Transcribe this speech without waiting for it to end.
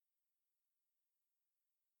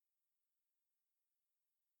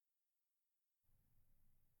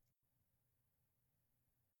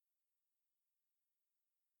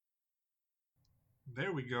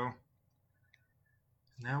There we go.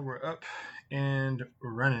 Now we're up and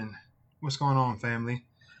running. What's going on, family?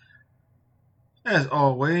 As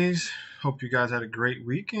always, hope you guys had a great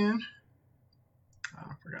weekend.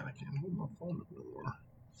 I forgot I can't hold my phone anymore.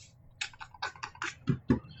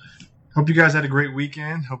 Hope you guys had a great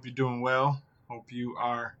weekend. Hope you're doing well. Hope you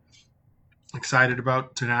are excited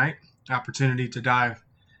about tonight. Opportunity to dive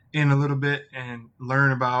in a little bit and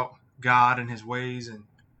learn about God and His ways and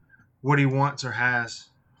what He wants or has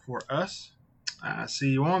for us. I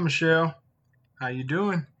see you on, Michelle. How you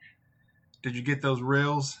doing? Did you get those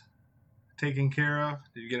rails taken care of?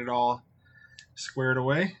 Did you get it all squared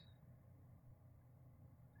away?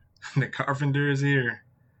 The carpenter is here.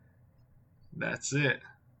 That's it.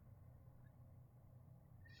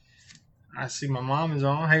 I see my mom is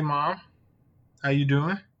on. Hey, Mom. How you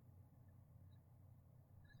doing?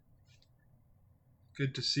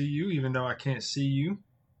 Good to see you, even though I can't see you.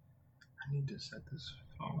 I need to set this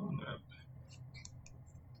phone up.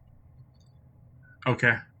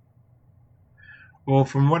 Okay. Well,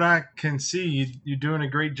 from what I can see, you're doing a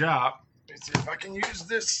great job. Let's see if I can use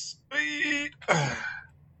this.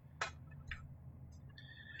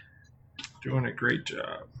 Doing a great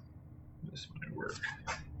job. This might work.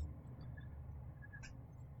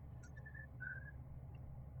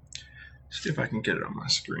 See if I can get it on my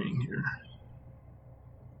screen here.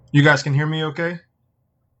 You guys can hear me okay?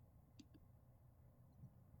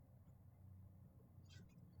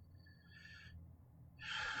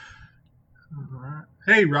 All right.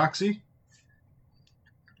 Hey, Roxy.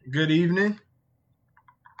 Good evening.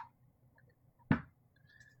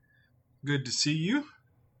 Good to see you.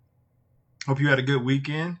 Hope you had a good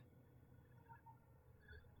weekend.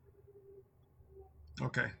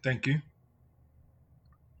 Okay, thank you.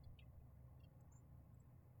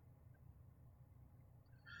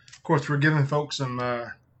 Of course, we're giving folks some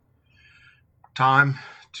time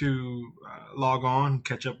to log on,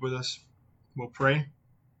 catch up with us. We'll pray,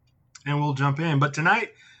 and we'll jump in. But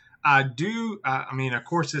tonight, of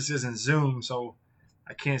course, this isn't Zoom, so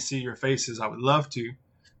I can't see your faces. I would love to,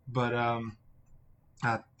 but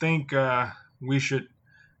I think we should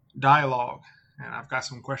dialogue, and I've got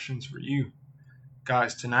some questions for you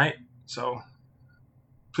guys tonight. So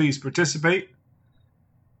please participate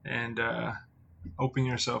and open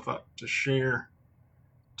yourself up to share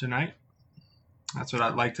tonight. That's what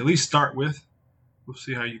I'd like to at least start with. We'll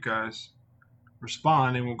see how you guys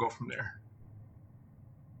respond, and we'll go from there.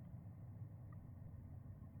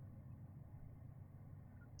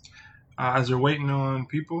 As they're waiting on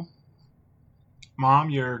people, Mom,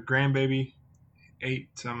 your grandbaby ate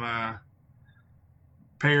some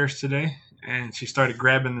pears today, and she started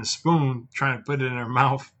grabbing the spoon, trying to put it in her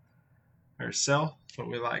mouth herself. But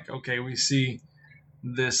we're like, okay, we see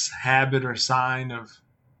this habit or sign of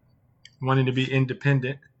wanting to be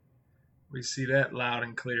independent. We see that loud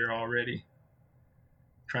and clear already.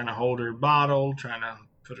 Trying to hold her bottle, trying to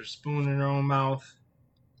put her spoon in her own mouth.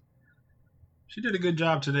 She did a good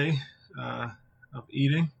job today of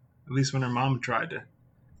eating, at least when her mom tried to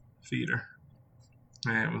feed her.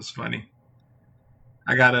 Man, it was funny.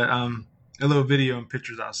 I got a little video and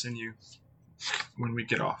pictures I'll send you when we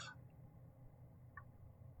get off.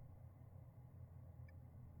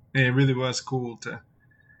 And it really was cool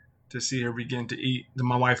to see her begin to eat.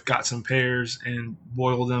 My wife got some pears and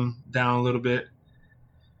boiled them down a little bit,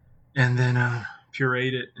 and then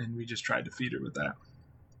pureed it, and we just tried to feed her with that.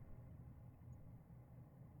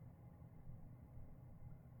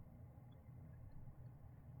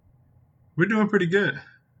 We're doing pretty good.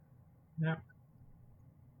 Yeah,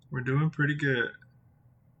 we're doing pretty good.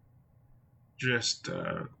 Just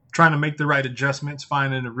trying to make the right adjustments,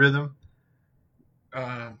 finding a rhythm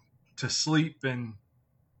to sleep and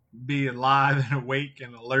be alive and awake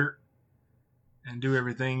and alert and do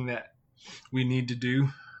everything that we need to do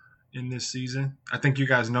in this season. I think you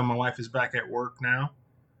guys know my wife is back at work now,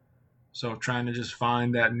 so trying to just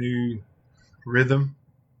find that new rhythm,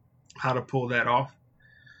 how to pull that off.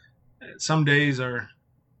 Some days are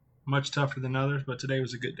much tougher than others, but today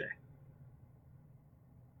was a good day.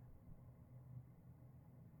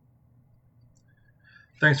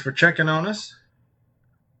 Thanks for checking on us.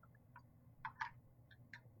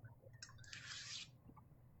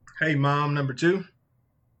 Hey, Mom, number 2.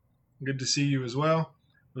 Good to see you as well.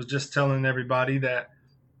 I was just telling everybody that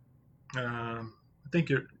I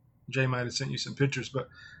think Jay might have sent you some pictures, but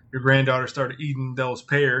your granddaughter started eating those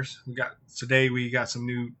pears. Today we got some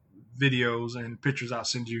new videos and pictures I'll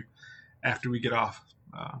send you after we get off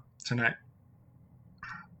tonight.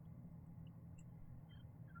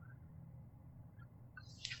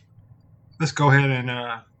 Let's go ahead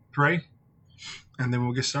and pray, and then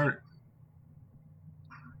we'll get started.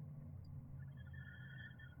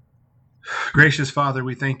 Gracious Father,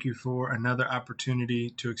 we thank you for another opportunity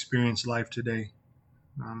to experience life today.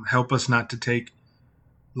 Help us not to take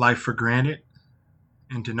life for granted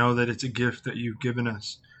and to know that it's a gift that you've given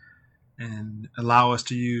us, and allow us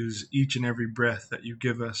to use each and every breath that you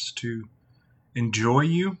give us to enjoy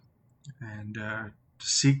you and to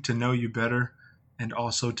seek to know you better and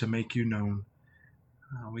also to make you known.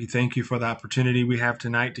 We thank you for the opportunity we have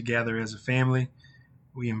tonight to gather as a family.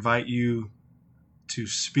 We invite you to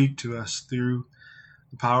speak to us through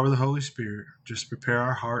the power of the Holy Spirit. Just prepare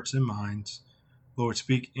our hearts and minds. Lord,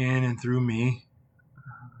 speak in and through me.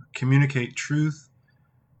 Communicate truth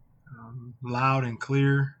loud and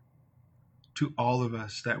clear to all of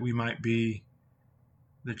us, that we might be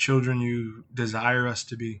the children you desire us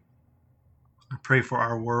to be. I pray for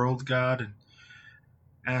our world, God, and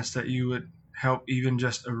ask that you would help even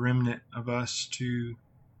just a remnant of us to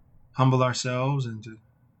humble ourselves and to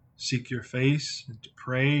seek your face and to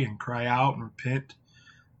pray and cry out and repent,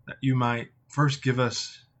 that you might first give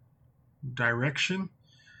us direction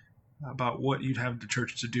about what you'd have the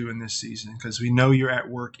church to do in this season, because we know you're at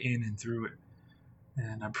work in and through it.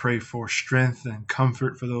 And I pray for strength and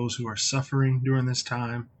comfort for those who are suffering during this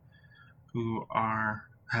time, who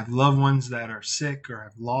have loved ones that are sick or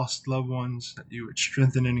have lost loved ones, that you would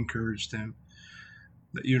strengthen and encourage them,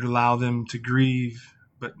 that you'd allow them to grieve,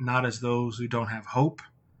 but not as those who don't have hope,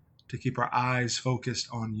 to keep our eyes focused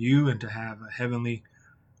on you and to have a heavenly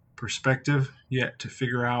perspective, yet to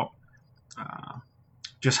figure out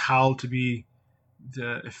just how to be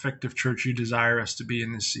the effective church you desire us to be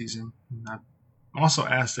in this season. And I also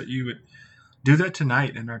ask that you would do that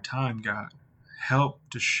tonight in our time, God. Help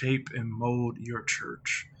to shape and mold your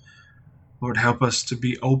church. Lord, help us to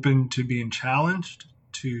be open to being challenged,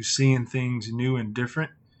 to seeing things new and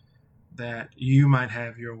different, that you might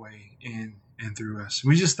have your way in and through us.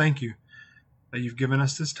 We just thank you that you've given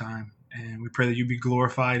us this time, and we pray that you be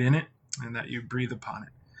glorified in it and that you breathe upon it.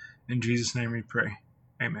 In Jesus' name we pray.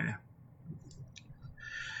 Amen.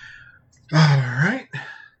 All right.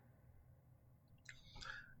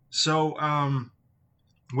 So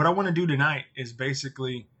what I want to do tonight is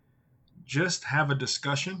basically just have a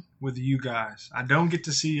discussion with you guys. I don't get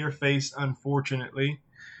to see your face, unfortunately,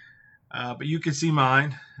 but you can see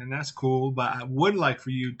mine, and that's cool. But I would like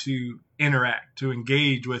for you to interact, to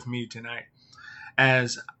engage with me tonight,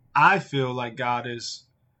 as I feel like God is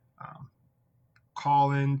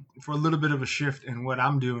calling for a little bit of a shift in what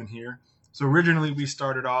I'm doing here. So originally we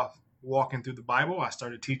started off walking through the Bible. I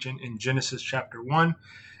started teaching in Genesis chapter 1,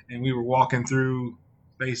 and we were walking through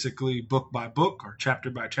basically book by book or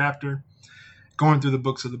chapter by chapter, going through the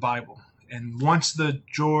books of the Bible. And once the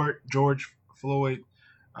George Floyd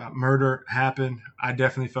murder happened, I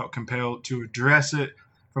definitely felt compelled to address it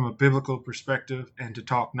from a biblical perspective and to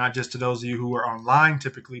talk not just to those of you who are online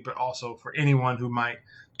typically, but also for anyone who might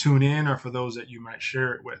tune in or for those that you might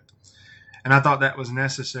share it with. And I thought that was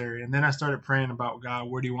necessary. And then I started praying about, God,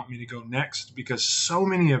 where do you want me to go next? Because so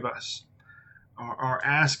many of us are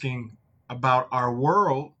asking about our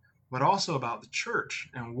world, but also about the church.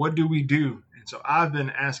 And what do we do? And so I've been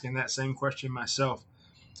asking that same question myself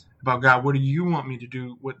about, God, what do you want me to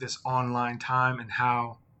do with this online time and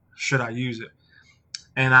how should I use it?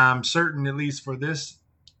 And I'm certain, at least for this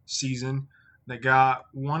season, that God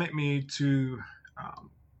wanted me to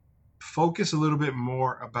focus a little bit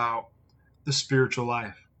more about the spiritual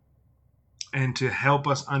life and to help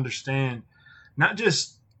us understand not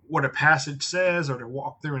just what a passage says or to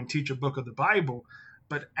walk through and teach a book of the Bible,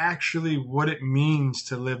 but actually what it means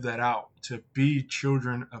to live that out, to be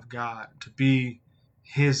children of God, to be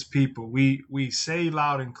his people. We say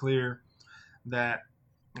loud and clear that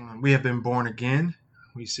we have been born again.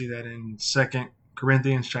 We see that in 2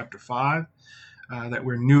 Corinthians chapter 5, that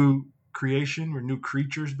we're new creation, we're new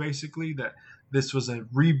creatures, basically, that this was a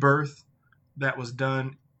rebirth that was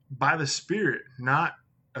done by the Spirit, not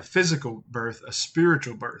a physical birth, a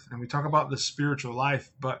spiritual birth. And we talk about the spiritual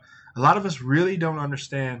life, but a lot of us really don't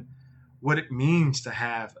understand what it means to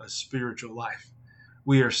have a spiritual life.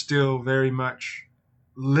 We are still very much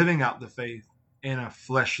living out the faith in a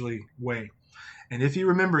fleshly way. And if you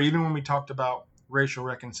remember, even when we talked about racial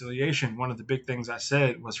reconciliation, one of the big things I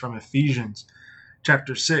said was from Ephesians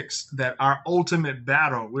chapter 6, that our ultimate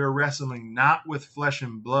battle, we're wrestling not with flesh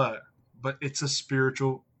and blood, but it's a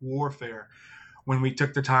spiritual warfare. When we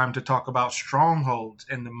took the time to talk about strongholds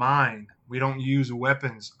in the mind, we don't use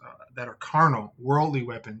weapons that are carnal, worldly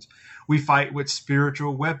weapons. We fight with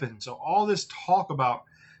spiritual weapons. So all this talk about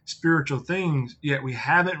spiritual things, yet we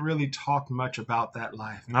haven't really talked much about that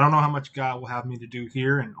life. And I don't know how much God will have me to do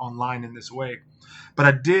here and online in this way. But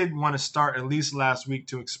I did want to start, at least last week,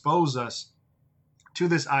 to expose us to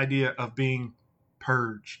this idea of being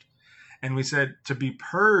purged. And we said to be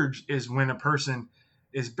purged is when a person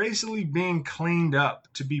is basically being cleaned up,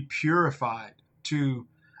 to be purified. To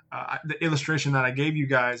the illustration that I gave you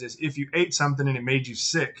guys is if you ate something and it made you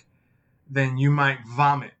sick, then you might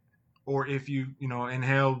vomit. Or if you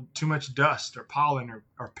inhale too much dust or pollen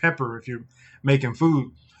or pepper, if you're making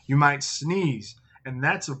food, you might sneeze. And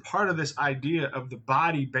that's a part of this idea of the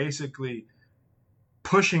body basically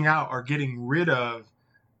pushing out or getting rid of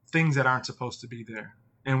things that aren't supposed to be there.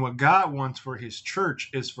 And what God wants for his church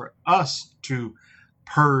is for us to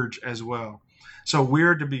purge as well. So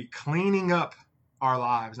we're to be cleaning up our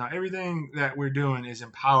lives. Now, everything that we're doing is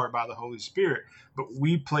empowered by the Holy Spirit, but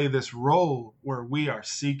we play this role where we are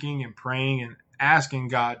seeking and praying and asking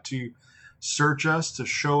God to search us, to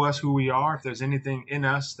show us who we are. If there's anything in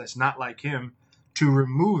us that's not like him, to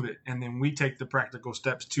remove it. And then we take the practical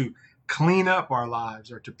steps to clean up our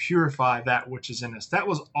lives or to purify that which is in us. That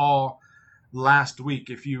was all last week.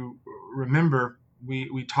 If you remember,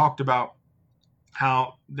 we talked about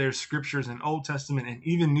how there's scriptures in Old Testament and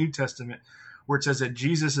even New Testament where it says that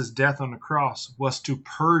Jesus' death on the cross was to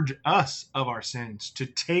purge us of our sins, to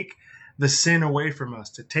take the sin away from us,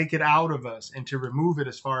 to take it out of us, and to remove it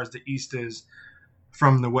as far as the east is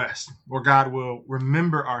from the west, where God will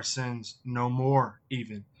remember our sins no more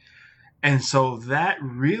even. And so that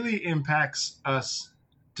really impacts us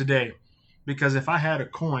today, because if I had a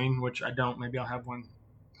coin, which I don't, maybe I'll have one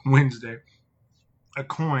Wednesday, a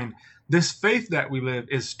coin, this faith that we live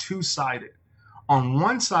is two-sided. On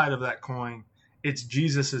one side of that coin, it's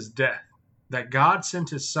Jesus's death, that God sent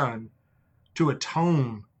his son to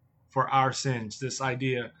atone for our sins. This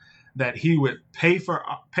idea that he would pay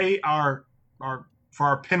our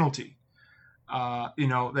penalty,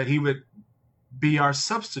 that he would be our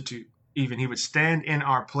substitute. Even he would stand in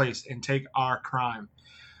our place and take our crime.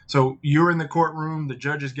 So you're in the courtroom, the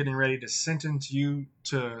judge is getting ready to sentence you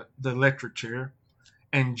to the electric chair,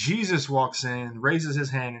 and Jesus walks in, raises his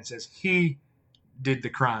hand and says, he did the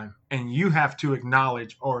crime. And you have to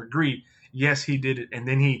acknowledge or agree, yes, he did it. And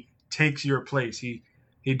then he takes your place. He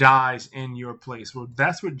dies in your place. Well,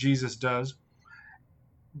 that's what Jesus does.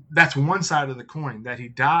 That's one side of the coin, that he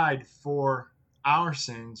died for our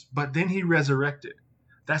sins, but then he resurrected.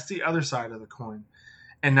 That's the other side of the coin.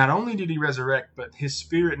 And not only did he resurrect, but his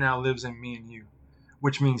spirit now lives in me and you,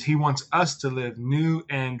 which means he wants us to live new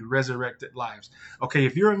and resurrected lives. Okay,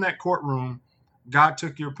 if you're in that courtroom, God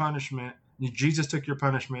took your punishment, Jesus took your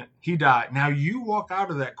punishment, he died. Now you walk out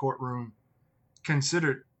of that courtroom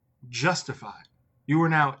considered justified. You are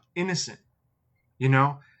now innocent,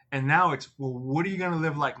 and now it's, well, what are you going to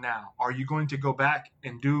live like now? Are you going to go back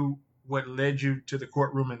and do what led you to the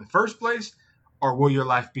courtroom in the first place? Or will your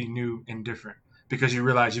life be new and different because you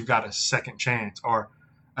realize you've got a second chance or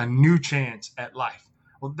a new chance at life?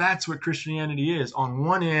 Well, that's what Christianity is. On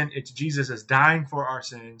one end, it's Jesus as dying for our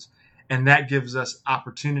sins, and that gives us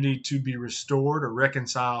opportunity to be restored or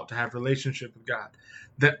reconciled, to have relationship with God.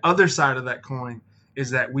 The other side of that coin is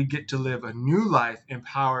that we get to live a new life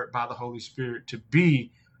empowered by the Holy Spirit to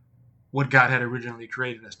be what God had originally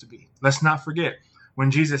created us to be. Let's not forget, when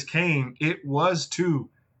Jesus came, it was to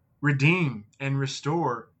redeem and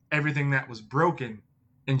restore everything that was broken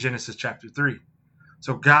in Genesis chapter 3.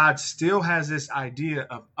 So God still has this idea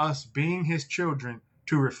of us being his children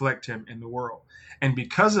to reflect him in the world. And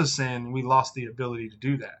because of sin, we lost the ability to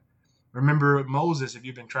do that. Remember Moses, if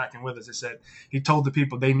you've been tracking with us, it said he told the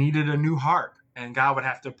people they needed a new heart, and God would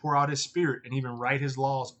have to pour out his spirit and even write his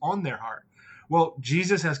laws on their heart. Well,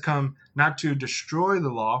 Jesus has come not to destroy the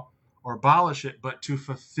law or abolish it, but to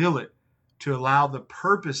fulfill it, to allow the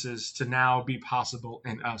purposes to now be possible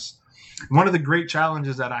in us. One of the great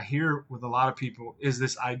challenges that I hear with a lot of people is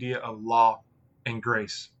this idea of law and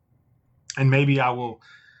grace. And maybe I will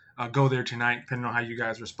go there tonight, depending on how you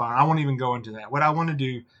guys respond. I won't even go into that. What I want to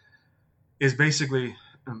do is basically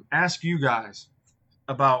ask you guys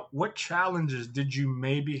about what challenges did you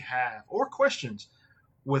maybe have, or questions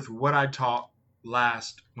with what I taught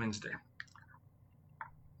last Wednesday.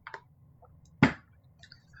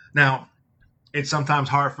 Now, it's sometimes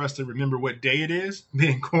hard for us to remember what day it is,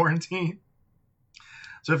 being quarantined.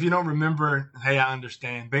 So if you don't remember, hey, I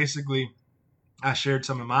understand. Basically, I shared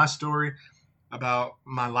some of my story about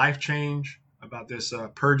my life change, about this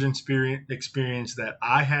purging experience that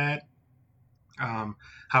I had,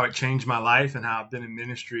 how it changed my life and how I've been in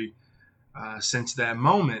ministry since that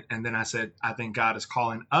moment. And then I said, I think God is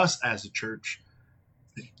calling us as a church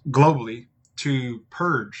globally to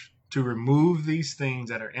purge, to remove these things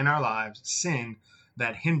that are in our lives, sin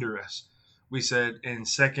that hinder us. We said in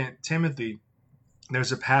 2 Timothy,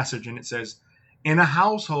 there's a passage and it says, In a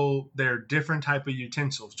household, there are different type of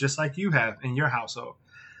utensils, just like you have in your household.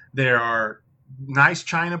 There are nice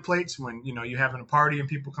china plates when you're having a party and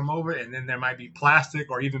people come over, and then there might be plastic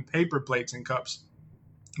or even paper plates and cups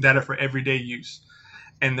that are for everyday use.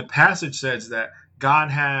 And the passage says that God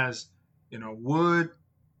has, wood,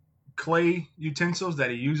 clay utensils that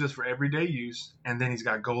he uses for everyday use, and then he's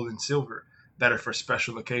got gold and silver that are for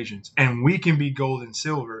special occasions. And we can be gold and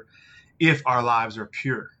silver if our lives are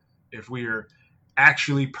pure, if we are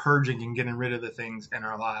actually purging and getting rid of the things in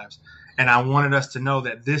our lives. And I wanted us to know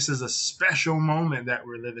that this is a special moment that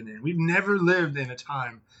we're living in. We've never lived in a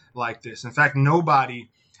time like this. In fact, nobody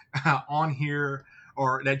on here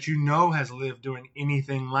or that has lived doing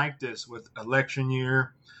anything like this, with election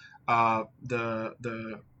year,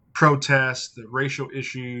 the protests, the racial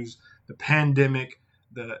issues, the pandemic,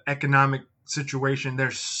 the economic situation.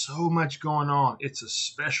 There's so much going on. It's a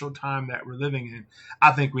special time that we're living in.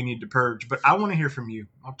 I think we need to purge. But I want to hear from you.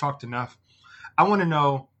 I've talked enough. I want to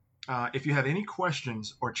know if you have any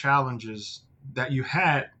questions or challenges that you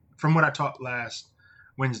had from what I taught last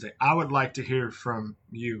Wednesday. I would like to hear from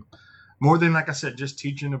you. More than, like I said, just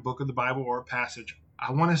teaching a book of the Bible or a passage.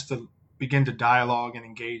 I want us to begin to dialogue and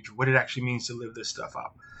engage what it actually means to live this stuff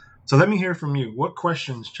out. So let me hear from you. What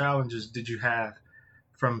questions, challenges did you have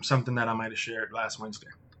from something that I might have shared last Wednesday?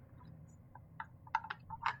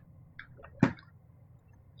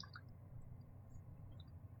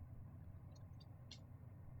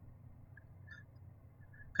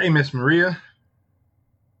 Hey, Miss Maria.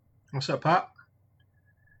 What's up, Pop?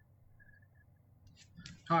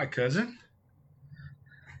 Hi, cousin.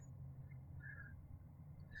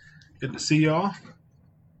 Good to see y'all.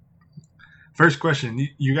 First question.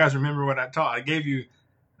 You guys remember what I taught? I gave you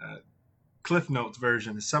Cliff Notes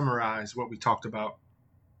version to summarize what we talked about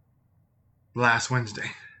last Wednesday.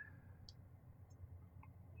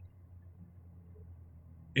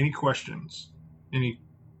 Any questions? Any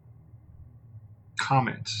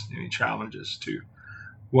comments? Any challenges to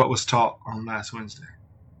what was taught on last Wednesday?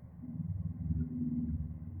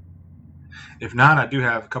 If not, I do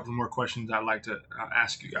have a couple more questions I'd like to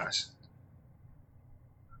ask you guys.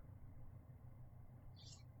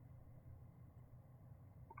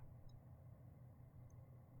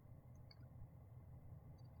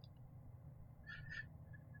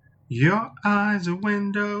 Your eyes are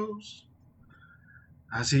windows.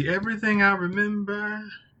 I see everything I remember.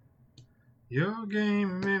 Your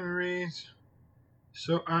game memories.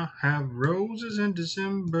 So I have roses in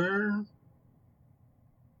December.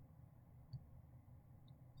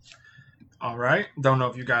 All right. Don't know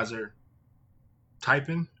if you guys are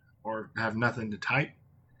typing or have nothing to type.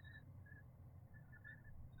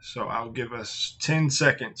 So I'll give us 10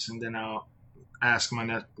 seconds and then I'll ask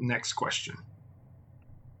my next question.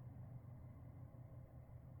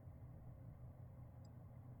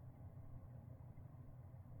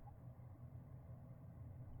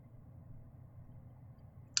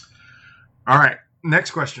 All right.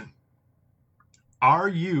 Next question. Are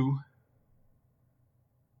you...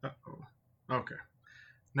 Uh-oh. Okay.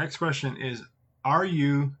 Next question is, are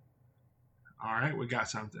you... All right, we got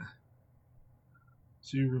something.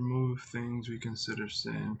 To remove things we consider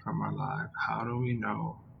sin from our life, how do we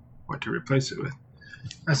know what to replace it with?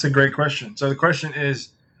 That's a great question. So the question is,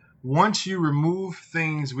 once you remove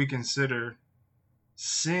things we consider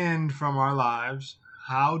sin from our lives,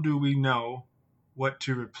 how do we know what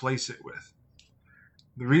to replace it with?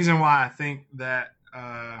 The reason why I think that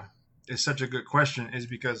is such a good question is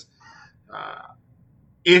because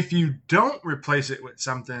if you don't replace it with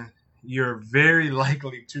something, you're very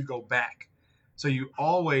likely to go back. So you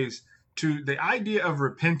always, the idea of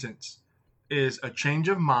repentance is a change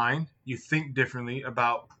of mind. You think differently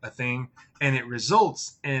about a thing, and it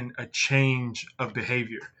results in a change of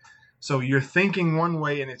behavior. So you're thinking one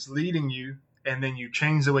way and it's leading you, and then you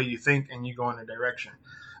change the way you think and you go in a direction.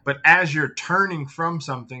 But as you're turning from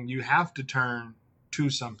something, you have to turn to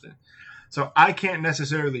something. So I can't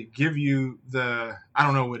necessarily give you I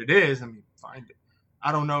don't know what it is. Let me find it.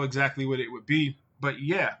 I don't know exactly what it would be, but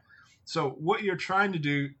yeah. So what you're trying to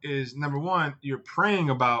do is, number one, you're praying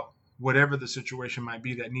about whatever the situation might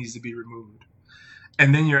be that needs to be removed.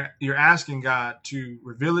 And then you're asking God to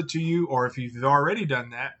reveal it to you, or if you've already done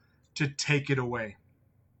that, to take it away,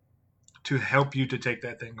 to help you to take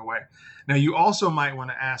that thing away. Now, you also might want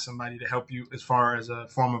to ask somebody to help you as far as a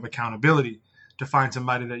form of accountability, to find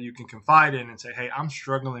somebody that you can confide in and say, hey, I'm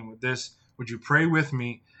struggling with this. Would you pray with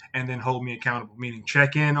me and then hold me accountable? Meaning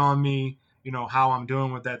check in on me, how I'm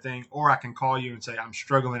doing with that thing. Or I can call you and say, I'm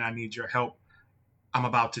struggling. I need your help. I'm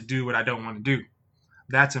about to do what I don't want to do.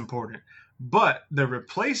 That's important. But the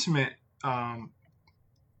replacement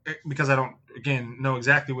because I don't, again, know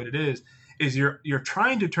exactly what it is you're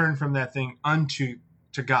trying to turn from that thing unto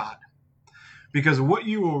to God. Because what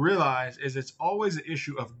you will realize is it's always an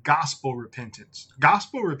issue of gospel repentance.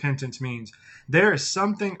 Gospel repentance means there is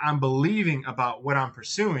something I'm believing about what I'm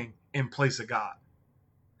pursuing in place of God.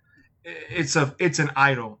 It's an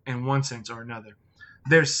idol in one sense or another.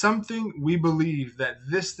 There's something we believe that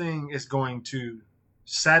this thing is going to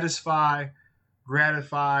satisfy,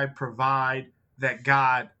 gratify, provide that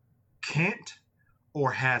God can't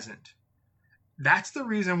or hasn't. That's the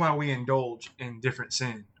reason why we indulge in different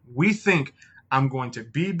sin. We think I'm going to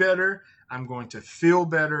be better. I'm going to feel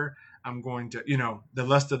better. I'm going to, the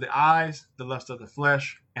lust of the eyes, the lust of the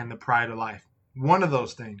flesh, and the pride of life. One of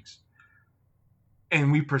those things.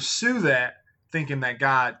 And we pursue that thinking that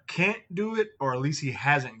God can't do it, or at least he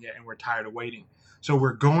hasn't yet, and we're tired of waiting. So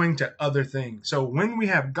we're going to other things. So when we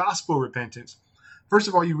have gospel repentance, first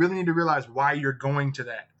of all, you really need to realize why you're going to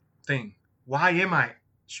that thing. Why am I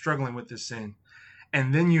struggling with this sin?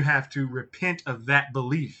 And then you have to repent of that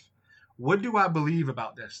belief. What do I believe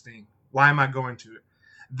about this thing? Why am I going to it?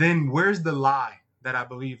 Then where's the lie that I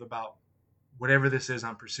believe about whatever this is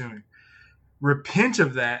I'm pursuing? Repent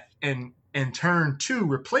of that and turn to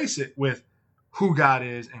replace it with who God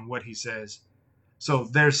is and what he says. So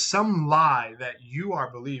there's some lie that you are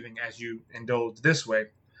believing as you indulge this way.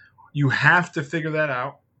 You have to figure that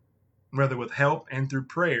out, whether with help and through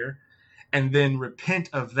prayer, and then repent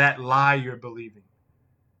of that lie you're believing.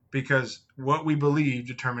 Because what we believe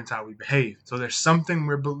determines how we behave. So there's something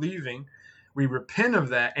we're believing. We repent of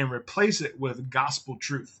that and replace it with gospel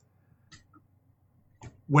truth.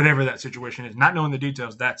 Whatever that situation is. Not knowing the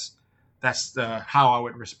details, that's how I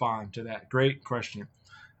would respond to that. Great question.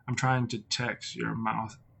 I'm trying to text. Your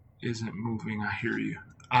mouth isn't moving. I hear you.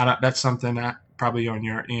 That's something that probably on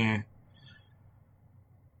your end.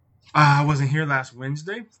 I wasn't here last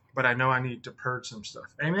Wednesday, but I know I need to purge some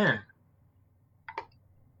stuff. Amen.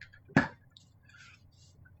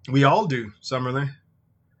 We all do, Summerlin.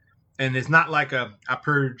 And it's not like I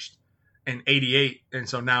purged in 88 and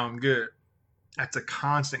so now I'm good. That's a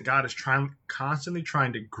constant. God is constantly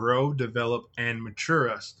trying to grow, develop, and mature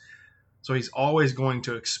us. So he's always going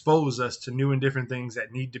to expose us to new and different things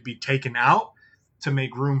that need to be taken out to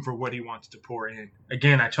make room for what he wants to pour in.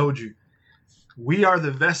 Again, I told you, we are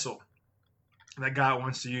the vessel that God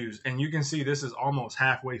wants to use. And you can see this is almost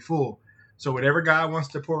halfway full. So whatever God wants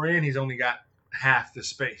to pour in, he's only got half the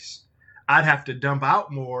space. I'd have to dump out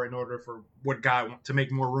more in order for what God to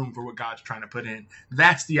make more room for what God's trying to put in.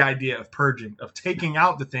 That's the idea of purging, of taking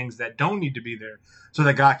out the things that don't need to be there so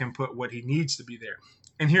that God can put what he needs to be there.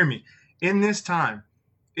 And hear me, in this time,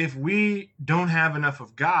 if we don't have enough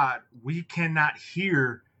of God, we cannot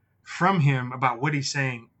hear from him about what he's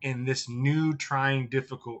saying in this new, trying,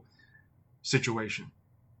 difficult situation.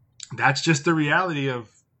 That's just the reality of,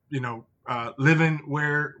 living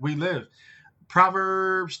where we live.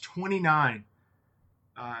 Proverbs 29,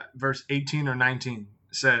 verse 18 or 19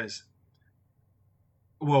 says,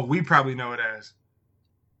 well, we probably know it as,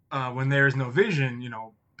 when there is no vision,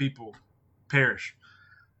 people perish.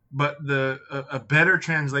 But a better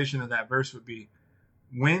translation of that verse would be,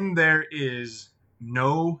 when there is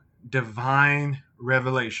no divine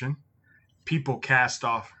revelation, people cast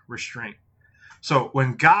off restraint. So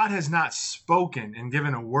when God has not spoken and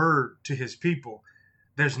given a word to his people,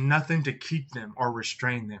 there's nothing to keep them or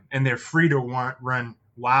restrain them. And they're free to run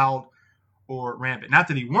wild or rampant. Not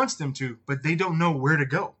that he wants them to, but they don't know where to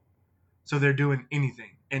go. So they're doing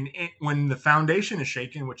anything. And when the foundation is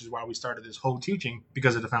shaken, which is why we started this whole teaching,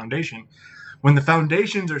 because of the foundation, when the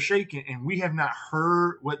foundations are shaken and we have not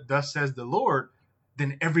heard what thus says the Lord,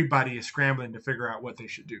 then everybody is scrambling to figure out what they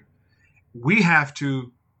should do. We have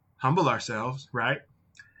to humble ourselves, right?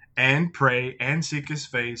 And pray and seek his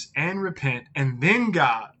face and repent, and then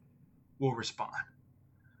God will respond.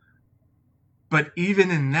 But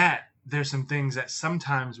even in that, there's some things that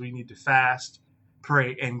sometimes we need to fast,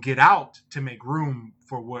 pray, and get out to make room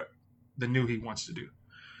for what the new he wants to do.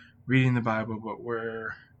 Reading the Bible, but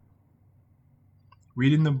where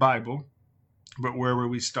will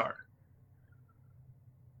we start?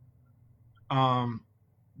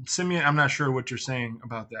 Simeon, I'm not sure what you're saying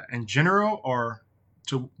about that. In general or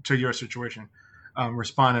to your situation?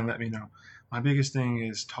 Respond and let me know. My biggest thing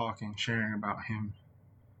is sharing about him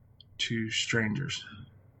to strangers.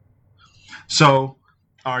 So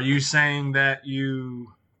are you saying that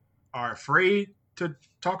you are afraid to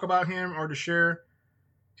talk about him or to share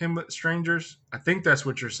him with strangers? I think that's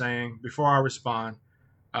what you're saying. Before I respond,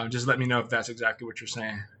 just let me know if that's exactly what you're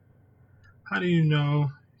saying. How do you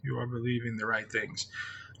know you are believing the right things?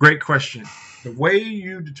 Great question. The way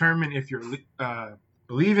you determine if you're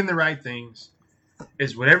Believing the right things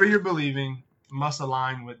is whatever you're believing must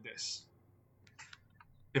align with this.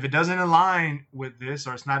 If it doesn't align with this,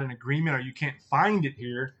 or it's not in agreement, or you can't find it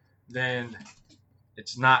here, then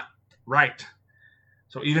it's not right.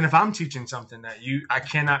 So even if I'm teaching something that I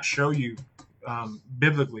cannot show you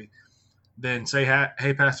biblically, then say,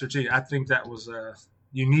 hey, Pastor T, I think that was a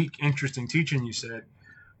unique, interesting teaching you said.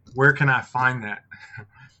 Where can I find that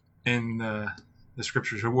in the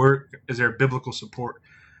scriptures? Or where is there biblical support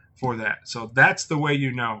for that? So that's the way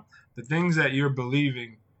you know. The things that you're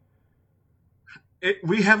believing,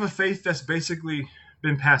 we have a faith that's basically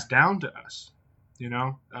been passed down to us.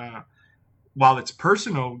 While it's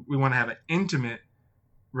personal, we want to have an intimate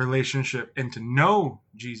relationship and to know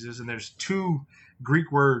Jesus. And there's two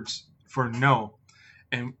Greek words for know.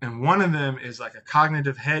 And one of them is like a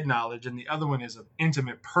cognitive head knowledge, and the other one is an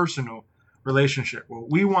intimate personal relationship. Well,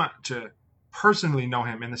 we want to personally know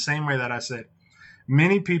him in the same way that I said.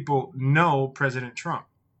 Many people know President Trump,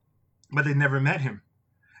 but they never met him.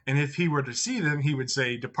 And if he were to see them, he would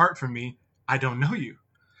say, "Depart from me, I don't know you."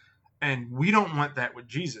 And we don't want that with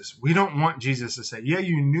Jesus. We don't want Jesus to say, "Yeah,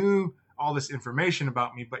 you knew all this information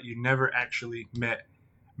about me, but you never actually met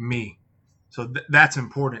me." So that's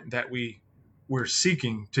important, that we're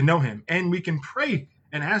seeking to know him. And we can pray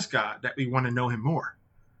and ask God that we want to know him more.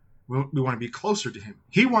 We want to be closer to him.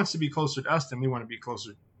 He wants to be closer to us than we want to be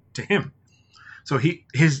closer to him. So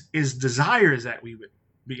his desire is that we would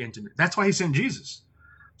be intimate. That's why he sent Jesus,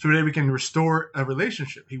 so that we can restore a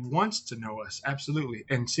relationship. He wants to know us, absolutely,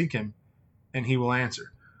 and seek him, and he will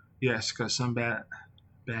answer. Yes, because some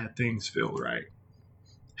bad things feel right.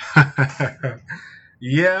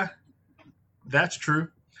 Yeah, that's true.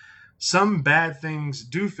 Some bad things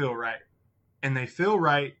do feel right, and they feel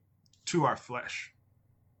right to our flesh.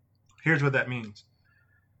 Here's what that means.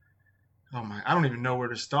 Oh my, I don't even know where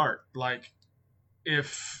to start. Like,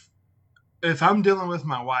 if I'm dealing with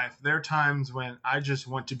my wife, there are times when I just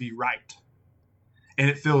want to be right. And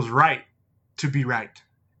it feels right to be right.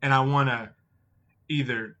 And I want to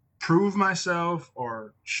either prove myself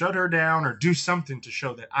or shut her down or do something to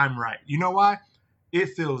show that I'm right. You know why?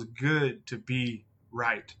 It feels good to be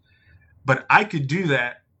right. But I could do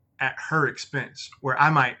that at her expense, where I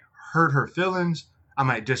might hurt her feelings. I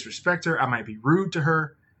might disrespect her. I might be rude to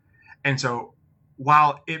her. And so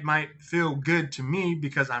while it might feel good to me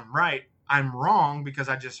because I'm right, I'm wrong because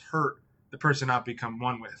I just hurt the person I've become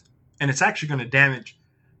one with. And it's actually going to damage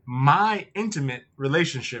my intimate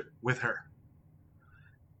relationship with her.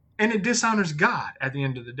 And it dishonors God at the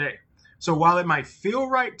end of the day. So while it might feel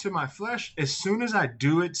right to my flesh, as soon as I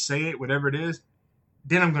do it, say it, whatever it is,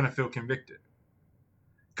 then I'm going to feel convicted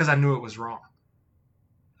because I knew it was wrong.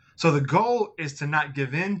 So the goal is to not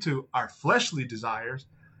give in to our fleshly desires,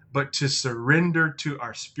 but to surrender to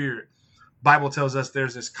our spirit. Bible tells us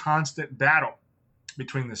there's this constant battle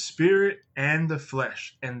between the spirit and the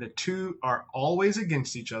flesh, and the two are always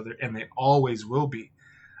against each other, and they always will be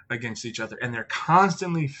against each other, and they're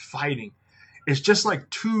constantly fighting. It's just like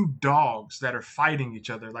two dogs that are fighting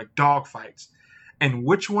each other, like dog fights. And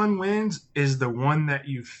which one wins is the one that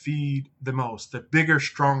you feed the most, the bigger,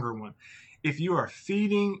 stronger one. If you are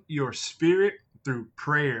feeding your spirit through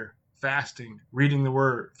prayer, fasting, reading the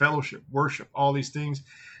word, fellowship, worship, all these things,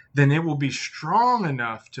 then it will be strong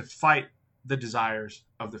enough to fight the desires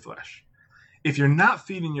of the flesh. If you're not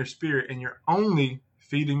feeding your spirit and you're only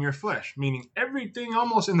feeding your flesh, meaning everything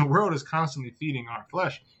almost in the world is constantly feeding our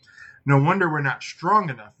flesh, no wonder we're not strong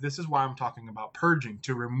enough. This is why I'm talking about purging,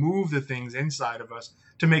 to remove the things inside of us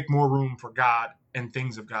to make more room for God and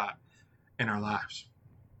things of God in our lives.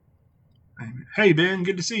 Amen. Hey, Ben,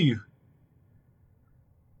 good to see you.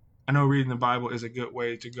 I know reading the Bible is a good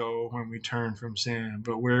way to go when we turn from sin,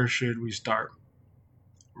 but where should we start?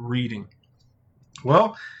 Reading.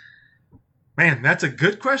 Well, man, that's a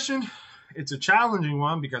good question. It's a challenging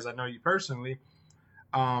one because I know you personally.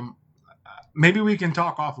 Maybe we can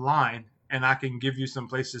talk offline and I can give you some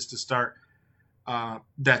places to start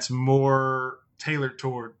that's more tailored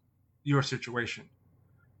toward your situation.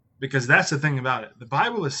 Because that's the thing about it. The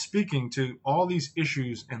Bible is speaking to all these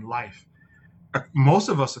issues in life. Most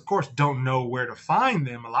of us, of course, don't know where to find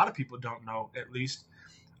them. A lot of people don't know, at least.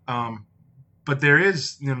 But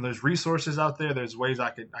there's resources out there. There's ways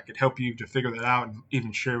I could help you to figure that out and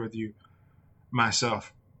even share with you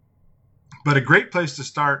myself. But a great place to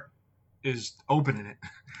start is opening it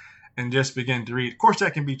and just begin to read. Of course,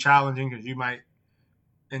 that can be challenging because you might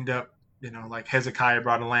end up, like Hezekiah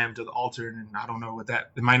brought a lamb to the altar, and I don't know what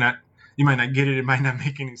that. You might not get it. It might not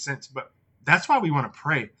make any sense. But that's why we want to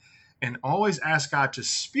pray and always ask God to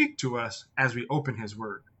speak to us as we open His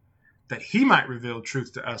Word. that he might reveal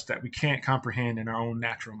truth to us that we can't comprehend in our own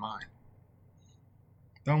natural mind.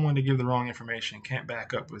 Don't want to give the wrong information, can't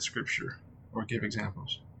back up with scripture or give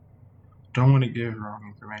examples. Don't want to give wrong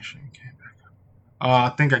information, can't back up. I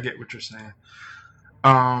think I get what you're saying.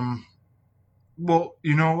 Well,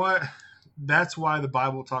 you know what? That's why the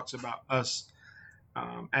Bible talks about us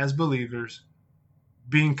as believers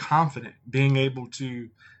being confident, being able to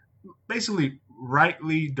basically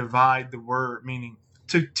rightly divide the word, meaning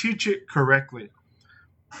to teach it correctly.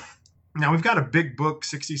 Now, we've got a big book,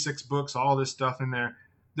 66 books, all this stuff in there.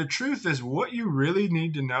 The truth is, what you really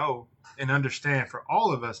need to know and understand for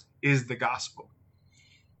all of us is the gospel.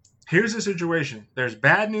 Here's the situation. There's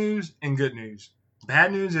bad news and good news.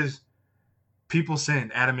 Bad news is people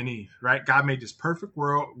sinned, Adam and Eve, right? God made this perfect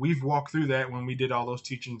world. We've walked through that when we did all those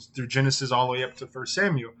teachings through Genesis all the way up to 1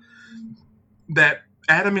 Samuel, that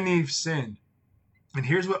Adam and Eve sinned. And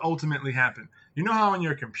here's what ultimately happened. You know how on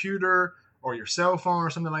your computer or your cell phone or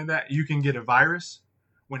something like that, you can get a virus?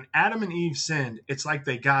 When Adam and Eve sinned, it's like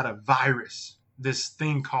they got a virus. This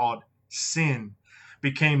thing called sin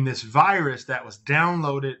became this virus that was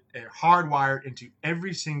downloaded and hardwired into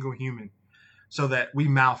every single human so that we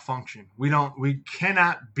malfunction. We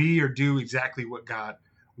cannot be or do exactly what God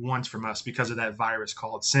wants from us because of that virus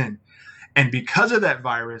called sin. And because of that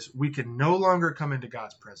virus, we can no longer come into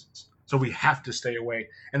God's presence. So we have to stay away.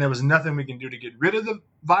 And there was nothing we can do to get rid of the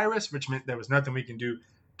virus, which meant there was nothing we can do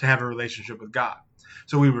to have a relationship with God.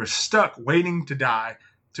 So we were stuck waiting to die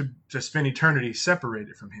to spend eternity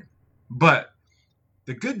separated from him. But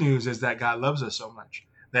the good news is that God loves us so much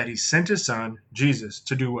that he sent his son, Jesus,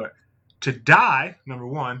 to do what? To die, number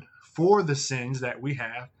one, for the sins that we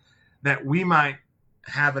have, that we might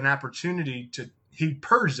have an opportunity he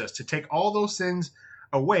purged us, to take all those sins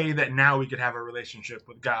away, that now we could have a relationship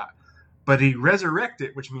with God. But he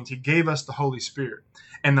resurrected, which means he gave us the Holy Spirit.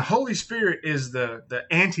 And the Holy Spirit is the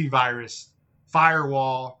antivirus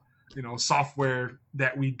firewall, software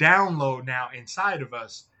that we download now inside of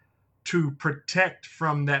us to protect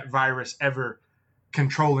from that virus ever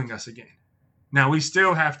controlling us again. Now, we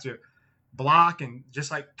still have to block, and just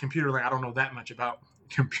like computer, I don't know that much about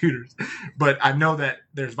computers, but I know that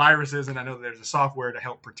there's viruses and I know that there's a software to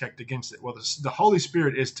help protect against it. Well, the Holy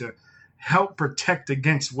Spirit is to help protect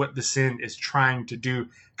against what the sin is trying to do,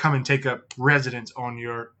 come and take up residence on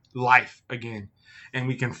your life again. And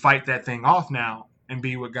we can fight that thing off now and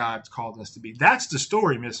be what God's called us to be. That's the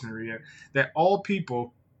story, Miss Maria, that all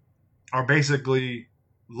people are basically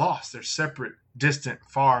lost. They're separate, distant,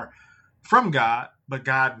 far from God, but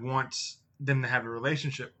God wants them to have a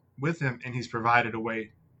relationship with him, and he's provided a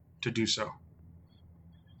way to do so.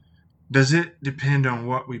 Does it depend on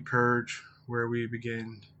what we purge, where we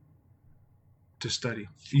begin to study?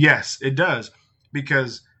 Yes, it does,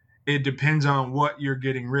 because it depends on what you're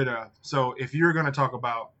getting rid of. So if you're going to talk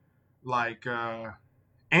about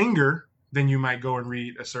anger, then you might go and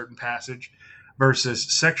read a certain passage.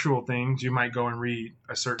 Versus sexual things, you might go and read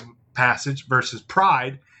a certain passage. Versus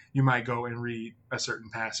pride, you might go and read a certain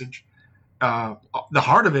passage. The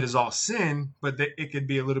heart of it is all sin, but it could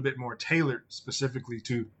be a little bit more tailored specifically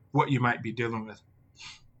to what you might be dealing with.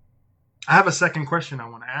 I have a second question I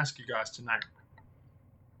want to ask you guys tonight.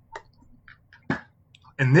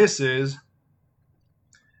 And this is,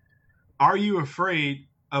 are you afraid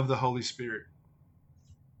of the Holy Spirit?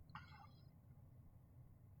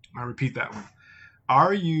 I'll repeat that one.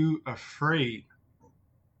 Are you afraid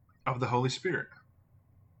of the Holy Spirit?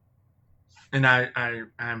 And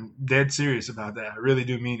I'm dead serious about that. I really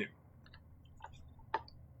do mean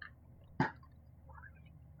it.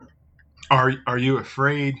 Are you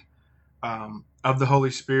afraid of the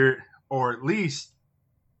Holy Spirit, or at least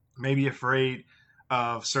maybe afraid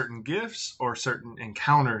of certain gifts or certain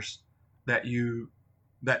encounters that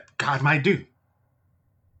God might do?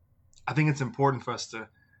 I think it's important for us to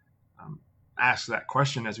ask that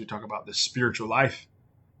question as we talk about the spiritual life.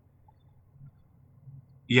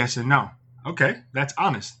 Yes and no. Okay, that's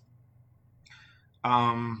honest.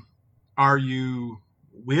 Are you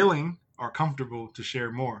willing or comfortable to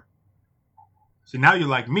share more? So now you're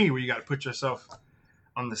like me, where you got to put yourself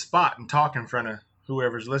on the spot and talk in front of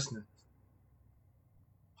whoever's listening.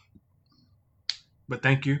 But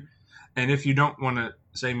thank you. And if you don't want to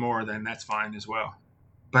say more, then that's fine as well.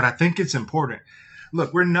 But I think it's important.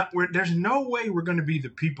 Look, there's no way we're going to be the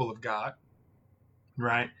people of God,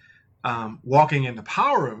 right? Walking in the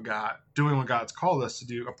power of God, doing what God's called us to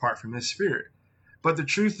do apart from his Spirit. But the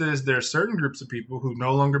truth is, there are certain groups of people who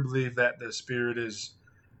no longer believe that the Spirit is,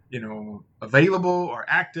 available or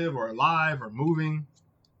active or alive or moving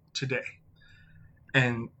today.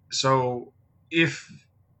 And so if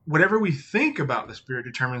whatever we think about the Spirit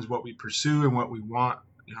determines what we pursue and what we want.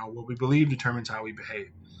 What we believe determines how we behave.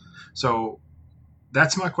 So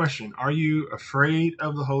that's my question. Are you afraid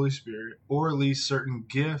of the Holy Spirit, or at least certain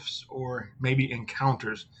gifts or maybe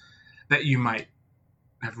encounters that you might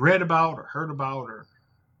have read about or heard about, or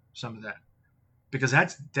some of that? Because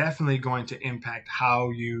that's definitely going to impact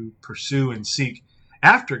how you pursue and seek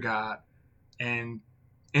after God and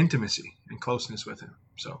intimacy and closeness with Him.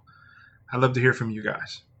 So I'd love to hear from you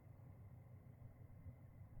guys.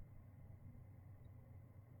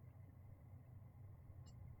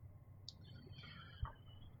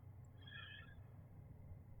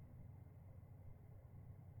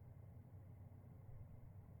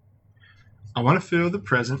 I want to feel the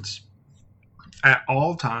presence at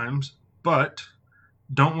all times, but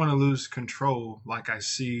don't want to lose control, like I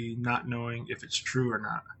see, not knowing if it's true or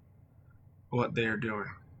not, what they're doing.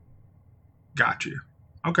 Got you.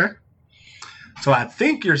 Okay. So I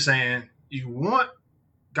think you're saying you want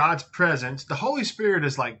God's presence. The Holy Spirit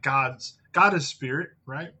is like God is spirit,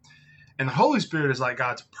 right? And the Holy Spirit is like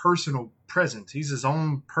God's personal presence. He's his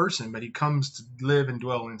own person, but he comes to live and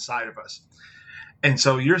dwell inside of us. And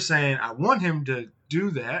so you're saying, I want him to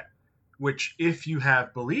do that, which if you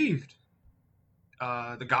have believed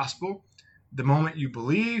the gospel, the moment you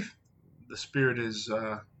believe, the Spirit is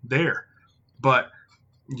there. But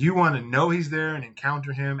you want to know he's there and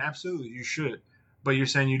encounter him? Absolutely, you should. But you're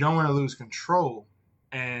saying you don't want to lose control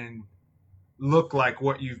and look like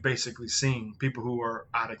what you've basically seen, people who are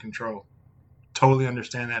out of control. Totally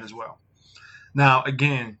understand that as well. Now,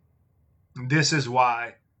 again, this is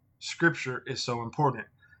why Scripture is so important,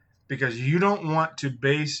 because you don't want to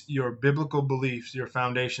base your biblical beliefs, your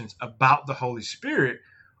foundations about the Holy Spirit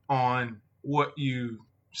on what you've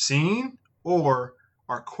seen or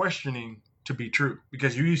are questioning to be true.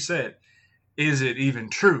 Because you said, is it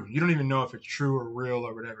even true? You don't even know if it's true or real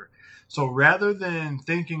or whatever. So rather than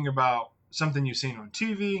thinking about something you've seen on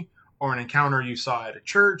TV or an encounter you saw at a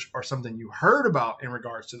church or something you heard about in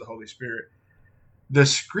regards to the Holy Spirit, the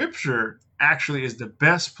Scripture actually is the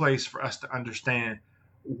best place for us to understand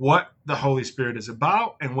what the Holy Spirit is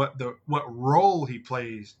about and what role he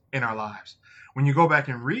plays in our lives. When you go back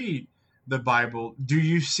and read the Bible, do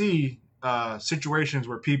you see situations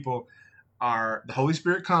where the Holy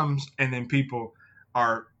Spirit comes and then people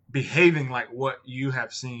are behaving like what you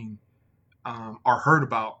have seen or heard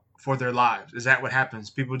about for their lives? Is that what happens?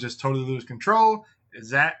 People just totally lose control?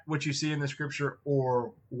 Is that what you see in the Scripture,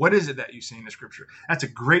 or what is it that you see in the Scripture? That's a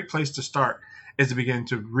great place to start, is to begin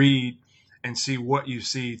to read and see what you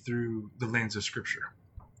see through the lens of Scripture.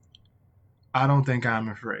 I don't think I'm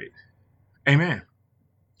afraid. Amen.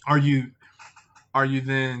 Are you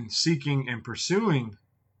then seeking and pursuing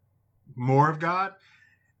more of God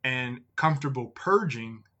and comfortable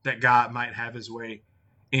purging that God might have his way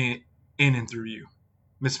in and through you?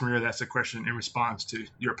 Miss Maria, that's a question in response to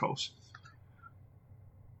your post.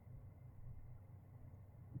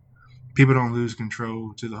 People don't lose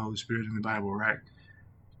control to the Holy Spirit in the Bible, right?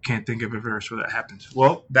 Can't think of a verse where that happens.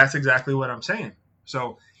 Well, that's exactly what I'm saying.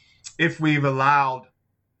 So if we've allowed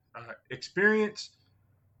experience,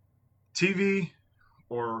 TV,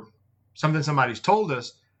 or something somebody's told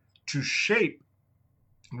us to shape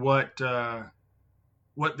what the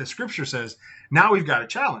Scripture says, now we've got a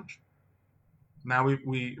challenge. Now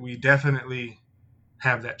we definitely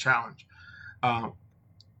have that challenge.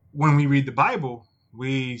 When we read the Bible,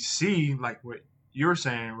 we see, like what you're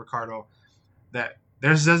saying, Ricardo, that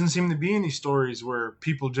there doesn't seem to be any stories where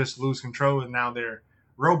people just lose control and now they're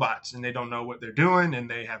robots and they don't know what they're doing and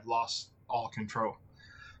they have lost all control.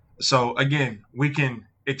 So again, we can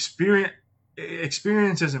experience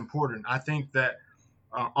is important. I think that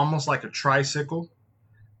almost like a tricycle,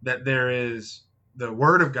 that there is the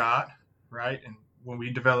Word of God, right? And when we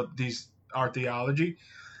develop our theology,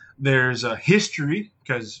 there's a history,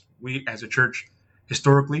 because we as a church,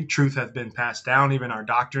 historically, truth has been passed down, even our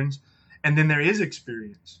doctrines. And then there is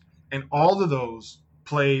experience. And all of those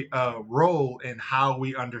play a role in how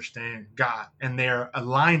we understand God. And they're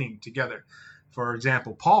aligning together. For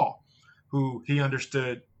example, Paul, who he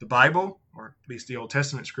understood the Bible, or at least the Old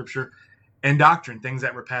Testament Scripture, and doctrine, things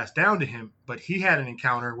that were passed down to him. But he had an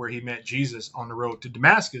encounter where he met Jesus on the road to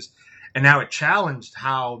Damascus. And now it challenged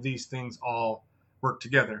how these things all work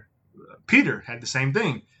together. Peter had the same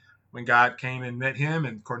thing. When God came and met him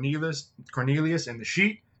and Cornelius and the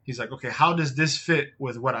sheep, he's like, okay, how does this fit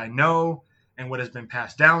with what I know and what has been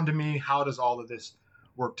passed down to me? How does all of this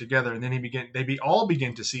work together? And then they all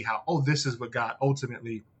begin to see how, this is what God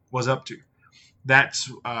ultimately was up to. That's,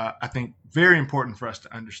 I think, very important for us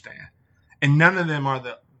to understand. And none of them are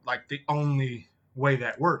the only way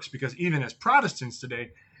that works, because even as Protestants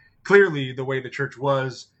today, clearly the way the church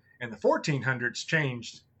was in the 1400s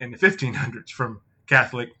changed in the 1500s from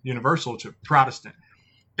Catholic universal to Protestant.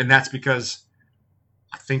 And that's because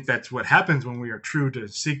I think that's what happens when we are true to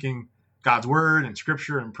seeking God's word and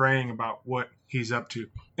scripture and praying about what he's up to.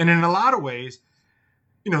 And in a lot of ways,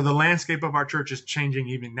 the landscape of our church is changing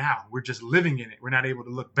even now. We're just living in it. We're not able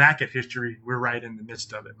to look back at history. We're right in the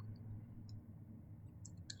midst of it.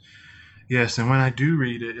 Yes, and when I do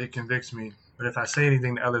read it, it convicts me. But if I say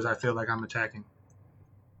anything to others, I feel like I'm attacking.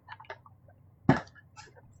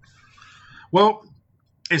 Well,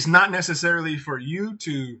 it's not necessarily for you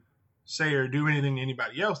to say or do anything to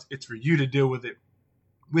anybody else. It's for you to deal with it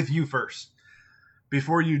with you first.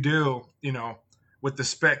 Before you deal, with the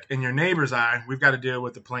speck in your neighbor's eye, we've got to deal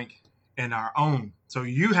with the plank in our own. So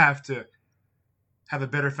you have to have a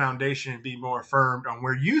better foundation and be more firm on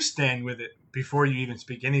where you stand with it before you even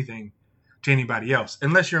speak anything to anybody else,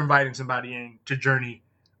 unless you're inviting somebody in to journey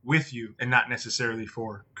with you and not necessarily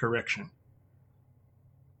for correction.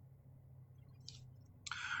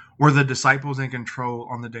 Were the disciples in control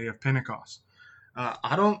on the day of Pentecost?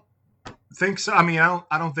 I don't think so.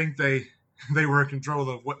 I don't think they were in control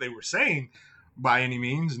of what they were saying by any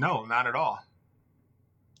means. No, not at all.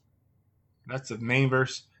 That's the main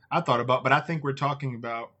verse I thought about, but I think we're talking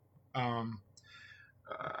about,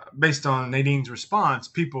 based on Nadine's response,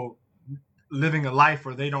 people living a life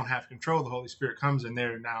where they don't have control. The Holy Spirit comes and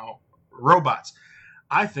they're now robots.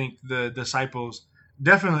 I think the disciples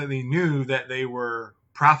definitely knew that they were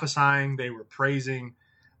prophesying, they were praising,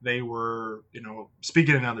 they were,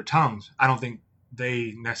 speaking in other tongues. I don't think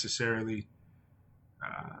they necessarily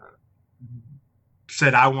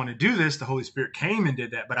said, I want to do this. The Holy Spirit came and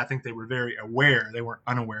did that, but I think they were very aware. They weren't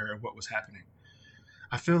unaware of what was happening.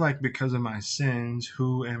 I feel like because of my sins,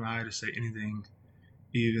 who am I to say anything,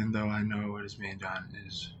 even though I know what is being done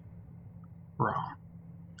is wrong?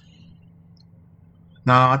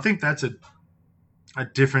 No, I think that's a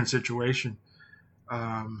different situation.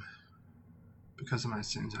 Because of my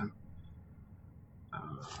sins,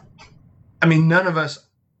 none of us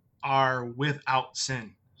are without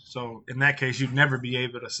sin. So in that case, you'd never be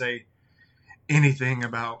able to say anything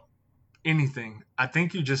about anything. I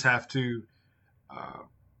think you just have to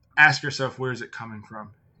ask yourself, where is it coming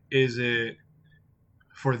from? Is it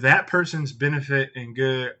for that person's benefit and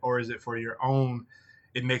good, or is it for your own?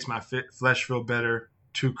 It makes my flesh feel better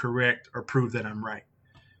to correct or prove that I'm right.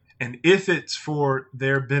 And if it's for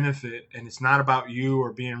their benefit and it's not about you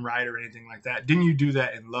or being right or anything like that, then you do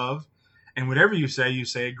that in love. And whatever you say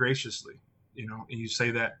it graciously, and you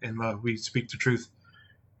say that in love. We speak the truth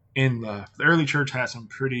in love. The early church had some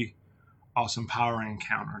pretty awesome power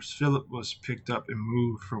encounters. Philip was picked up and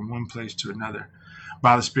moved from one place to another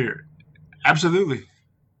by the Spirit. Absolutely.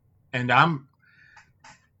 And I'm,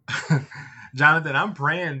 Jonathan, I'm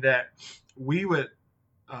praying that we would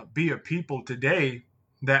be a people today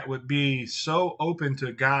that would be so open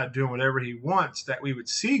to God doing whatever he wants that we would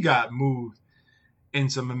see God move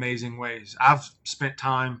in some amazing ways. I've spent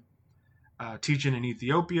time teaching in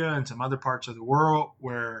Ethiopia and some other parts of the world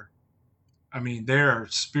where, there are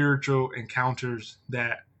spiritual encounters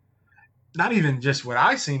that not even just what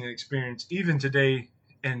I've seen and experienced, even today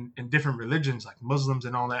in different religions like Muslims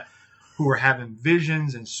and all that, who are having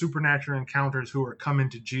visions and supernatural encounters, who are coming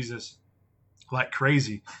to Jesus like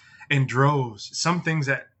crazy in droves. Some things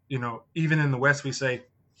that, even in the West we say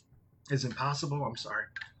is impossible. I'm sorry.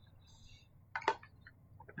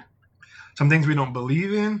 Some things we don't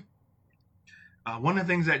believe in. One of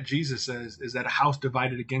the things that Jesus says is that a house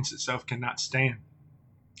divided against itself cannot stand.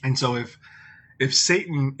 And so if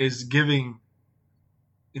Satan is giving,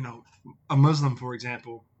 a Muslim, for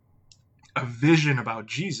example, a vision about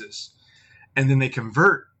Jesus, and then they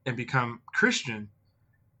convert and become Christian,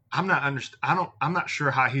 I'm not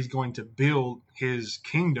sure how he's going to build his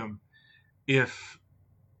kingdom if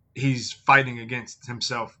he's fighting against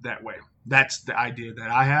himself that way. That's the idea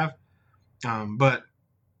that I have. But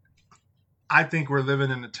I think we're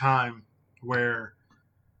living in a time where,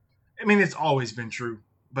 it's always been true,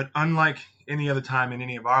 but unlike any other time in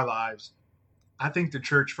any of our lives, I think the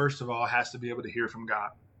church, first of all, has to be able to hear from God,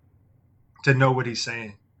 to know what he's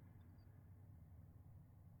saying.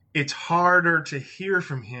 It's harder to hear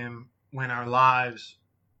from him when our lives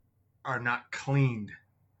are not cleaned.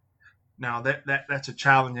 Now, that's a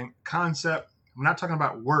challenging concept. I'm not talking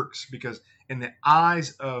about works, because in the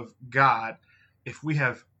eyes of God, if we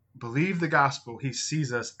have believed the gospel, he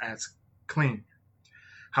sees us as clean.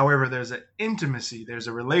 However, there's an intimacy, there's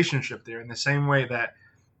a relationship there, in the same way that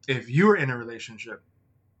if you're in a relationship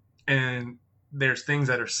and there's things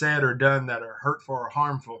that are said or done that are hurtful or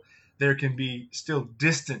harmful, there can be still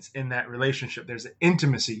distance in that relationship. There's an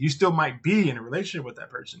intimacy. You still might be in a relationship with that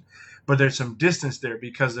person, but there's some distance there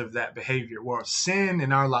because of that behavior. Well, sin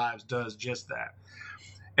in our lives does just that.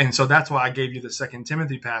 And so that's why I gave you the 2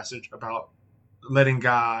 Timothy passage about letting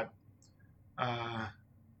God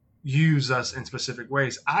use us in specific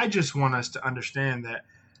ways. I just want us to understand that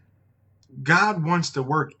God wants to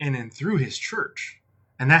work in and through his church.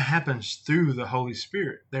 And that happens through the Holy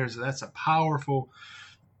Spirit. That's a powerful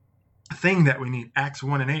thing that we need. Acts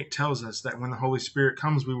 1:8 tells us that when the Holy Spirit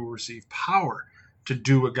comes, we will receive power to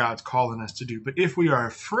do what God's calling us to do. But if we are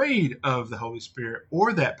afraid of the Holy Spirit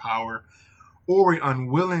or that power, or we're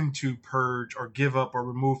unwilling to purge or give up or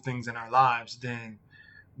remove things in our lives, then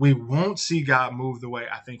we won't see God move the way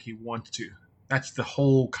I think he wants to. That's the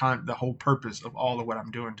whole purpose of all of what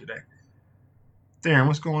I'm doing today. Darren,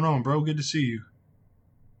 what's going on, bro? Good to see you.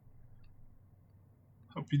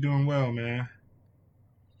 Hope you're doing well, man.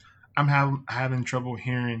 I'm having trouble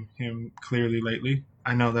hearing him clearly lately.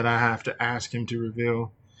 I know that I have to ask him to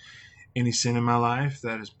reveal any sin in my life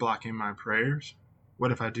that is blocking my prayers.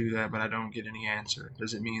 What if I do that, but I don't get any answer?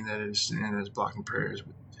 Does it mean that it is sin that is blocking prayers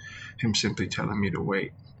with him simply telling me to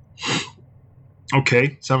wait?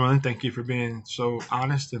 Okay, Summerlin, thank you for being so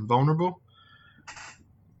honest and vulnerable.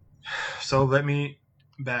 So let me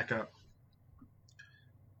back up.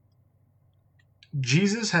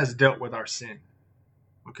 Jesus has dealt with our sin.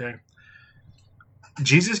 Okay.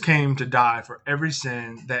 Jesus came to die for every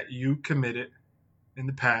sin that you committed in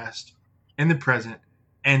the past, in the present,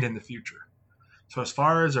 and in the future. So as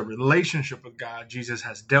far as a relationship with God, Jesus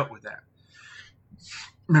has dealt with that.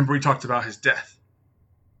 Remember, we talked about his death.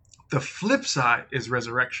 The flip side is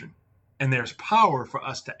resurrection. And there's power for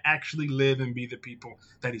us to actually live and be the people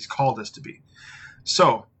that he's called us to be.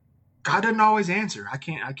 So God doesn't always answer. I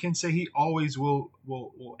can't say he always will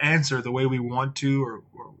answer the way we want to, or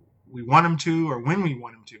we want him to, or when we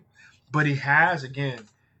want him to. But he has, again,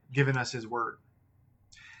 given us his word.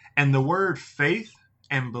 And the word faith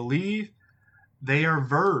and believe, they are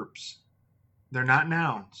verbs. They're not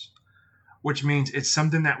nouns, which means it's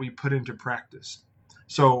something that we put into practice.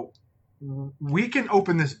 So we can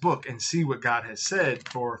open this book and see what God has said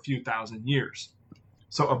for a few thousand years.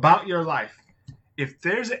 So about your life, if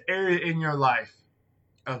there's an area in your life,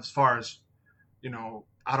 as far as,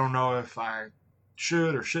 I don't know if I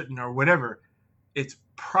should or shouldn't or whatever, it's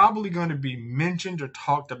probably going to be mentioned or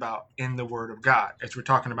talked about in the Word of God. As we're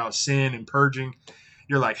talking about sin and purging,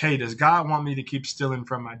 you're like, hey, does God want me to keep stealing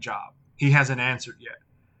from my job? He hasn't answered yet.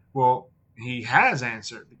 Well, he has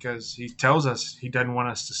answered, because he tells us he doesn't want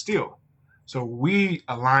us to steal. So we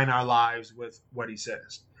align our lives with what he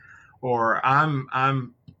says. Or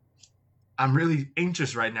I'm really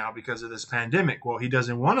anxious right now because of this pandemic. Well, he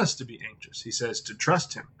doesn't want us to be anxious. He says to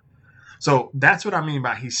trust him. So that's what I mean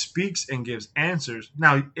by he speaks and gives answers.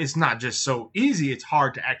 Now, it's not just so easy. It's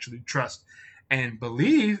hard to actually trust and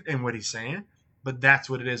believe in what he's saying, but that's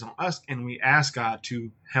what it is on us. And we ask God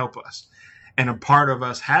to help us. And a part of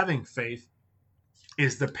us having faith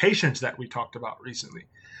is the patience that we talked about recently.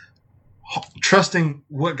 Trusting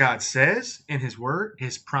what God says in his word,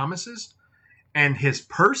 his promises, and his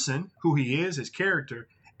person, who he is, his character,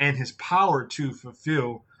 and his power to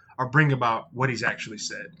fulfill or bring about what he's actually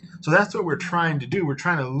said. So that's what we're trying to do. We're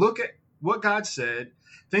trying to look at what God said,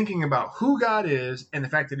 thinking about who God is and the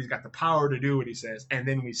fact that he's got the power to do what he says. And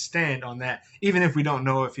then we stand on that, even if we don't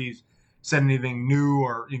know if he's said anything new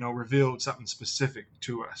or, revealed something specific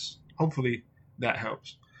to us. Hopefully that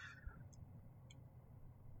helps.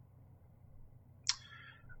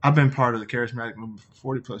 I've been part of the charismatic movement for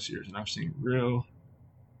 40 plus years, and I've seen real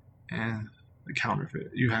and the counterfeit.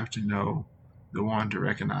 You have to know the one to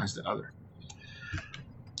recognize the other.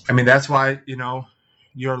 I mean, that's why,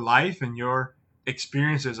 your life and your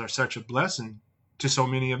experiences are such a blessing to so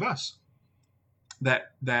many of us,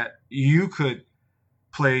 that you could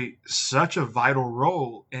play such a vital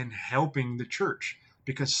role in helping the church,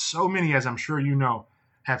 because so many, as I'm sure you know,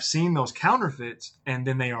 have seen those counterfeits and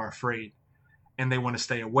then they are afraid. And they want to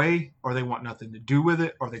stay away, or they want nothing to do with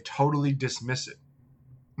it, or they totally dismiss it.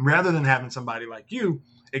 Rather than having somebody like you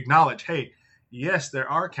acknowledge, hey, yes, there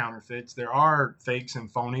are counterfeits, there are fakes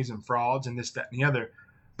and phonies and frauds and this, that, and the other,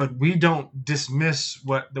 but we don't dismiss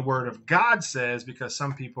what the Word of God says because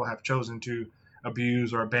some people have chosen to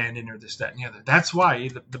abuse or abandon or this, that, and the other. That's why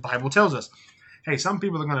the Bible tells us, hey, some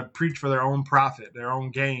people are going to preach for their own profit, their own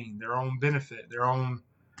gain, their own benefit, their own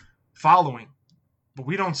following. But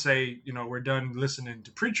we don't say, we're done listening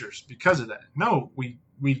to preachers because of that. No, we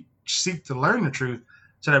seek to learn the truth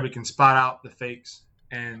so that we can spot out the fakes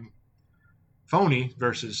and phony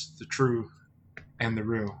versus the true and the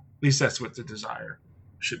real. At least that's what the desire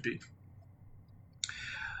should be.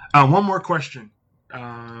 One more question.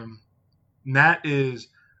 And that is,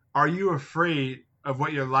 are you afraid of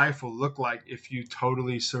what your life will look like if you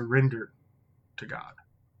totally surrender to God?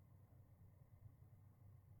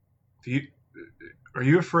 Are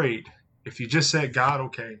you afraid if you just said, God,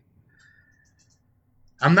 okay,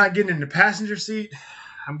 I'm not getting in the passenger seat,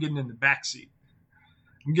 I'm getting in the back seat,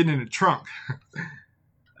 I'm getting in the trunk.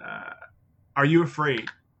 Are you afraid?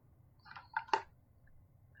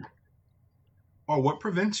 Or what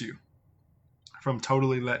prevents you from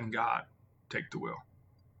totally letting God take the wheel?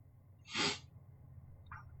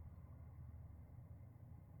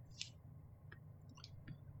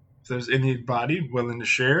 If there's anybody willing to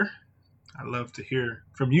share, I'd love to hear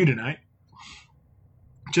from you tonight.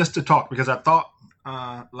 Just to talk, because I thought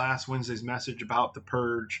last Wednesday's message about the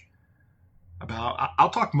purge, I'll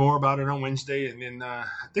talk more about it on Wednesday, and then I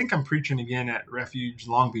think I'm preaching again at Refuge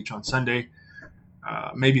Long Beach on Sunday,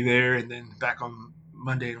 maybe there, and then back on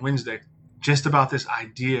Monday and Wednesday, just about this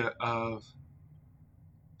idea of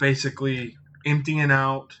basically emptying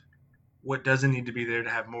out what doesn't need to be there to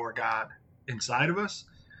have more God inside of us,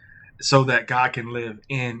 so that God can live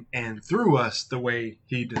in and through us the way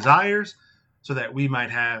he desires, so that we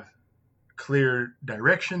might have clear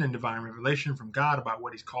direction and divine revelation from God about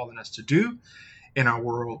what he's calling us to do in our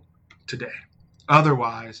world today.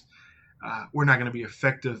 Otherwise, we're not going to be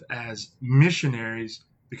effective as missionaries,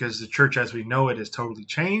 because the church as we know it is totally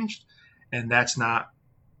changed, and that's not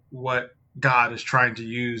what God is trying to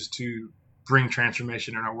use to bring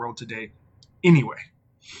transformation in our world today anyway.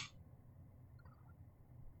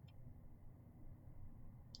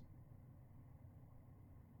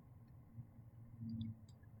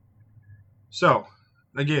 So,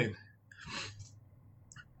 again,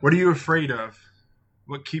 what are you afraid of?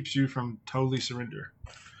 What keeps you from totally surrender?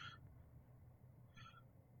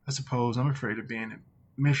 I suppose I'm afraid of being a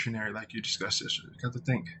missionary, like you discussed yesterday. You got to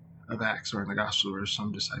think of Acts or in the Gospel where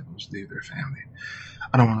some disciples leave their family.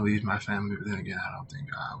 I don't want to leave my family, but then again, I don't think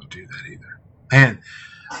I would do that either.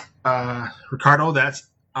 And Ricardo, that's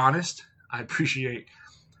honest. I appreciate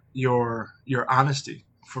your honesty.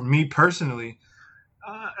 For me personally,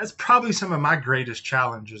 that's probably some of my greatest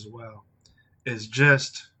challenge as well, is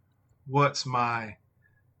just what's my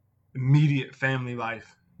immediate family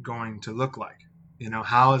life going to look like?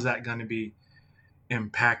 How is that going to be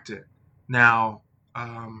impacted? Now,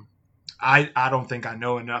 I don't think I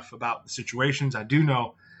know enough about the situations. I do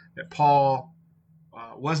know that Paul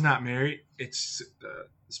was not married. It's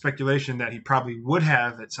speculation that he probably would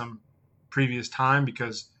have at some previous time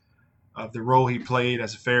because of the role he played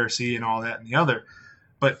as a Pharisee and all that and the other.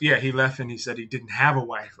 But yeah, he left and he said he didn't have a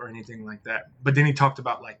wife or anything like that. But then he talked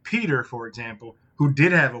about like Peter, for example, who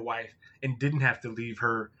did have a wife and didn't have to leave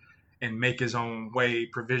her and make his own way,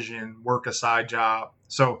 provision, work a side job.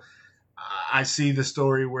 So I see the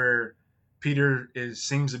story where Peter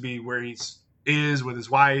seems to be where he is with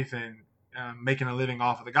his wife and making a living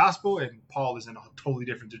off of the gospel, and Paul is in a totally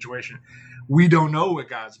different situation. We don't know what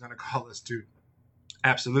God's going to call us to.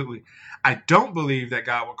 Absolutely. I don't believe that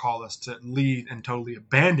God will call us to leave and totally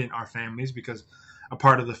abandon our families, because a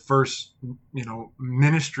part of the first,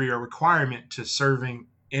 ministry or requirement to serving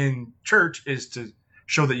in church is to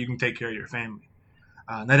show that you can take care of your family.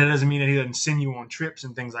 Now, that doesn't mean that he doesn't send you on trips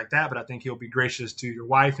and things like that, but I think he'll be gracious to your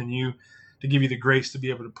wife and you to give you the grace to be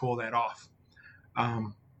able to pull that off.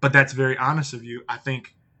 But that's very honest of you. I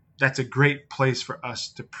think that's a great place for us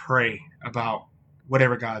to pray about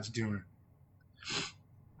whatever God's doing.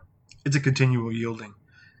 It's a continual yielding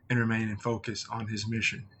and remaining focused on his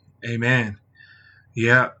mission. Amen.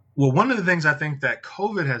 Yeah. Well, one of the things I think that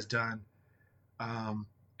COVID has done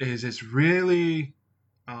is it's really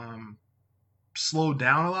slowed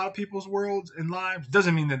down a lot of people's worlds and lives.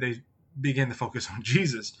 Doesn't mean that they begin to focus on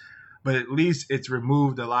Jesus, but at least it's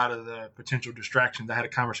removed a lot of the potential distractions. I had a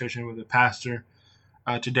conversation with a pastor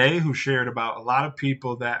today who shared about a lot of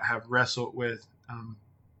people that have wrestled with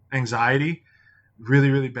anxiety really,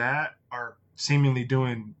 really bad are seemingly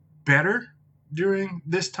doing better during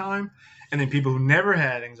this time. And then people who never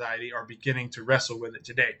had anxiety are beginning to wrestle with it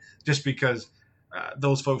today, just because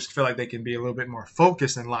those folks feel like they can be a little bit more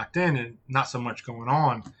focused and locked in and not so much going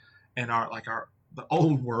on in the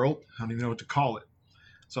old world. I don't even know what to call it.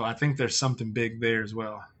 So I think there's something big there as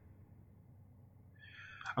well.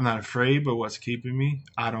 I'm not afraid, but what's keeping me?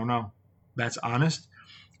 I don't know. That's honest.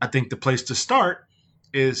 I think the place to start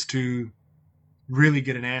is to really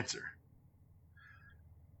get an answer,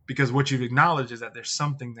 because what you've acknowledged is that there's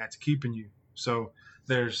something that's keeping you. So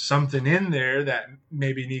there's something in there that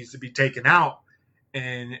maybe needs to be taken out,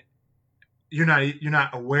 and you're not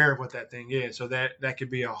aware of what that thing is. So that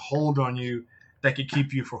could be a hold on you that could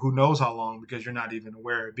keep you for who knows how long because you're not even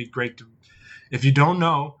aware. It'd be great to, if you don't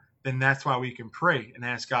know, then that's why we can pray and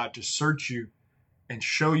ask God to search you and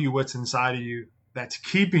show you what's inside of you that's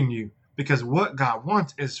keeping you. Because what God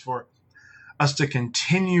wants is for us to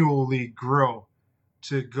continually grow,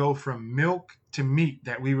 to go from milk to meat,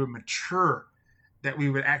 that we would mature, that we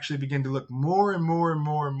would actually begin to look more and more and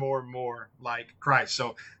more and more and more like Christ.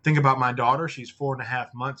 So think about my daughter. She's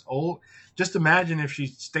 4.5 months old. Just imagine if she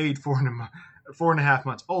stayed 4.5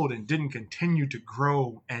 months old and didn't continue to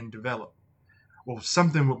grow and develop. Well,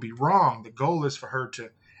 something would be wrong. The goal is for her to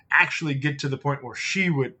actually get to the point where she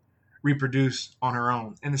would reproduce on her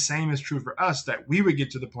own. And the same is true for us, that we would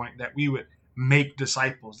get to the point that we would make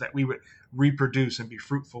disciples, that we would reproduce and be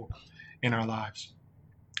fruitful in our lives.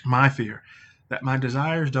 My fear, that my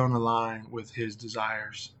desires don't align with his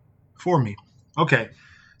desires for me. Okay,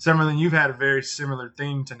 Summerlin, you've had a very similar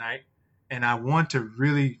theme tonight, and I want to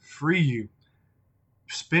really free you.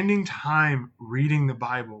 Spending time reading the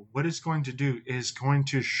Bible, what it's going to do is going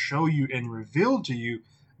to show you and reveal to you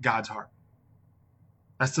God's heart.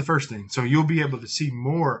 That's the first thing. So you'll be able to see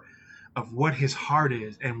more of what his heart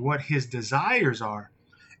is and what his desires are.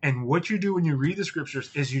 And what you do when you read the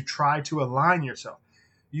scriptures is you try to align yourself.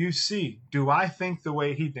 You see, do I think the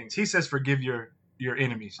way he thinks? He says, forgive your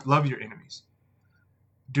enemies, love your enemies.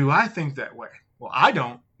 Do I think that way? Well, I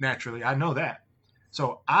don't, naturally. I know that.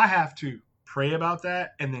 So I have to pray about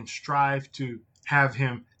that and then strive to have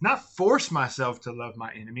him not force myself to love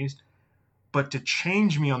my enemies, but to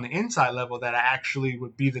change me on the inside level, that I actually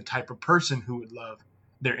would be the type of person who would love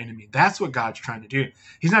their enemy. That's what God's trying to do.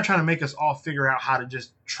 He's not trying to make us all figure out how to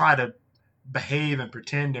just try to behave and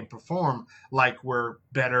pretend and perform like we're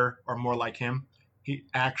better or more like him. He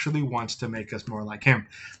actually wants to make us more like him.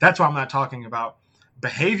 That's why I'm not talking about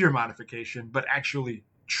behavior modification, but actually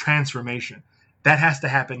transformation. That has to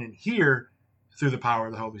happen in here through the power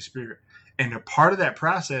of the Holy Spirit. And a part of that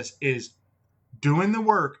process is doing the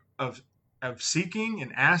work of seeking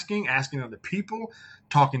and asking other people,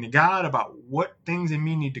 talking to God about what things in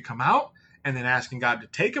me need to come out, and then asking God to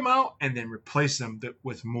take them out and then replace them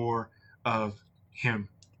with more of him.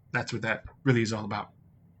 That's what that really is all about.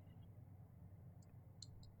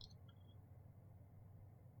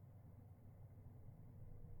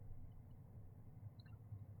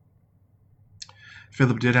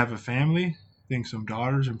 Philip did have a family, I think some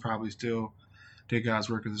daughters, and probably still did God's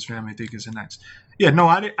work with his family. I think it's a nice. Yeah, no,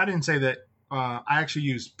 I didn't say that. I actually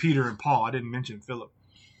used Peter and Paul. I didn't mention Philip.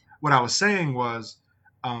 What I was saying was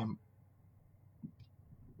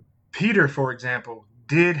Peter, for example,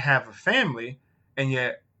 did have a family, and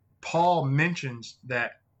yet Paul mentions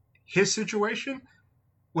that his situation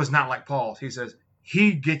was not like Paul's. He says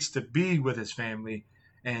he gets to be with his family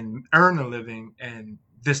and earn a living and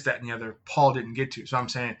this, that, and the other. Paul didn't get to. So I'm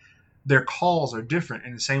saying their calls are different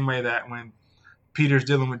in the same way that when Peter's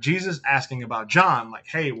dealing with Jesus, asking about John, like,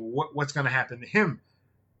 hey, what's going to happen to him?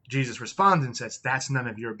 Jesus responds and says, that's none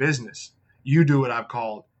of your business. You do what I've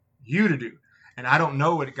called you to do. And I don't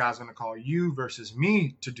know what God's going to call you versus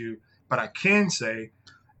me to do, but I can say,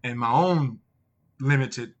 in my own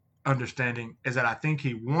limited understanding, is that I think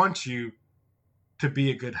he wants you to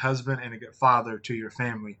be a good husband and a good father to your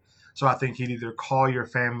family. So I think he'd either call your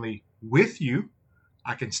family with you,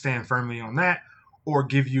 I can stand firmly on that, or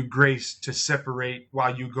give you grace to separate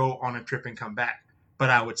while you go on a trip and come back. But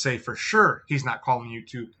I would say for sure, he's not calling you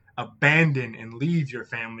to abandon and leave your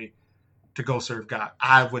family to go serve God.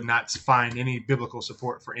 I would not find any biblical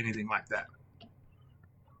support for anything like that.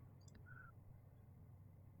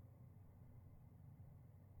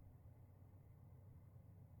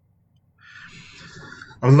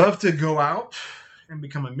 I would love to go out and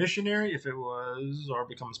become a missionary if it was or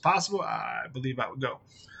becomes possible. I believe I would go.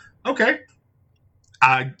 Okay.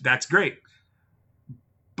 That's great.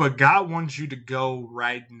 But God wants you to go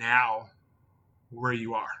right now where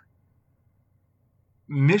you are.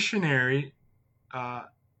 Missionary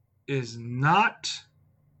is not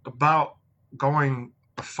about going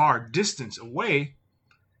a far distance away.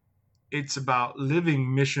 It's about living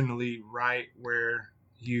missionally right where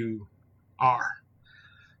you are.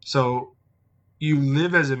 So you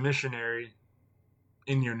live as a missionary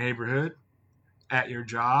in your neighborhood, at your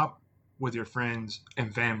job, with your friends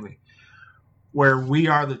and family, where we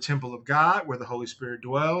are the temple of God, where the Holy Spirit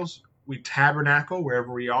dwells. We tabernacle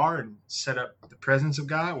wherever we are and set up the presence of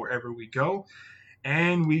God wherever we go.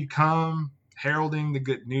 And we come heralding the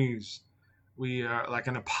good news. We are like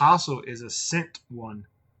an apostle is a sent one.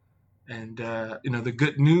 And, the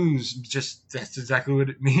good news, just that's exactly what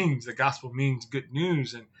it means. The gospel means good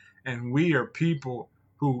news. And we are people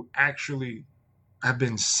who actually have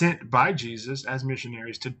been sent by Jesus as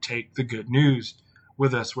missionaries to take the good news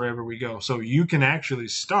with us wherever we go. So you can actually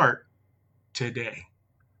start today.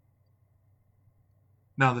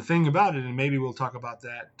 Now, the thing about it, and maybe we'll talk about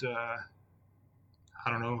that, I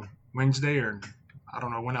don't know, Wednesday, or I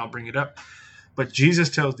don't know when I'll bring it up, but Jesus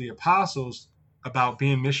tells the apostles about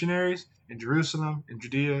being missionaries in Jerusalem, in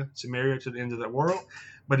Judea, Samaria, to the end of the world.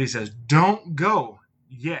 But he says, don't go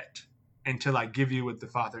yet until I give you what the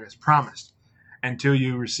Father has promised, until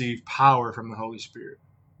you receive power from the Holy Spirit.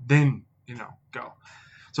 Then, go.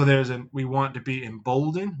 So we want to be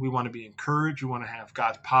emboldened. We want to be encouraged. We want to have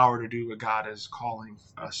God's power to do what God is calling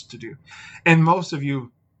us to do. And most of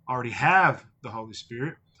you already have the Holy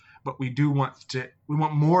Spirit, but we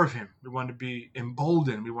want more of him. We want to be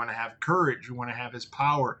emboldened. We want to have courage. We want to have his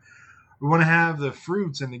power. We want to have the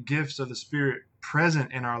fruits and the gifts of the Spirit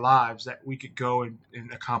present in our lives that we could go and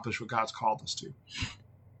accomplish what God's called us to.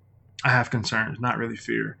 I have concerns, not really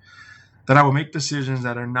fear, that I will make decisions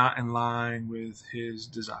that are not in line with his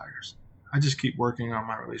desires. I just keep working on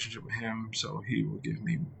my relationship with him so he will give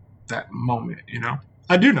me that moment,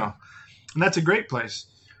 I do know. And that's a great place.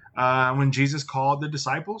 When Jesus called the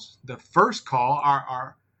disciples, the first call,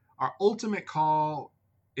 our ultimate call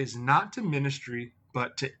is not to ministry,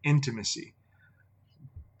 but to intimacy.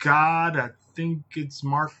 God, I think it's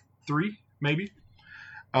Mark 3, maybe,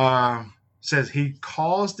 says he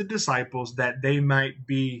calls the disciples that they might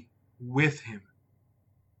be with him.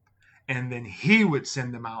 And then he would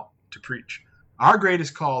send them out to preach. Our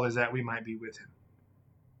greatest call is that we might be with him.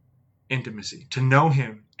 Intimacy, to know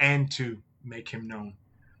him and to make him known.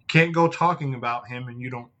 Can't go talking about him and you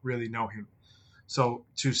don't really know him. So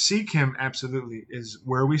to seek him absolutely is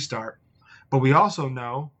where we start. But we also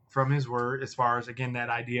know from his word, as far as, again, that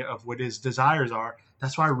idea of what his desires are,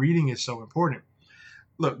 that's why reading is so important.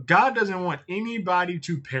 Look, God doesn't want anybody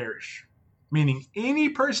to perish, meaning any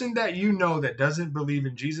person that you know that doesn't believe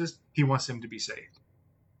in Jesus, he wants them to be saved.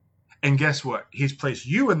 And guess what? He's placed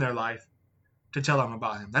you in their life to tell them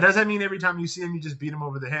about him. That doesn't mean every time you see him, you just beat him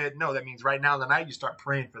over the head. No, that means right now in the night, you start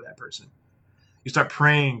praying for that person. You start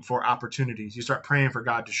praying for opportunities. You start praying for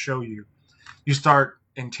God to show you. You start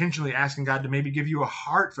intentionally asking God to maybe give you a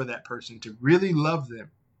heart for that person, to really love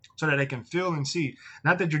them so that they can feel and see.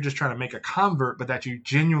 Not that you're just trying to make a convert, but that you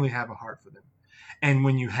genuinely have a heart for them. And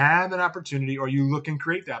when you have an opportunity, or you look and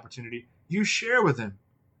create the opportunity, you share with them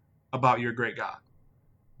about your great God.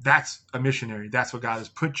 That's a missionary. That's what God has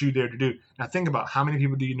put you there to do. Now think about how many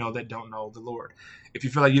people do you know that don't know the Lord? If you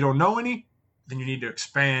feel like you don't know any, then you need to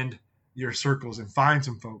expand your circles and find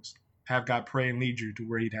some folks. Have God pray and lead you to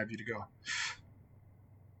where he'd have you to go.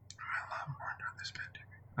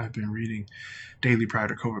 I've been reading daily prior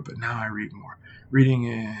to COVID, but now I read more. Reading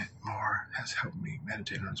it more has helped me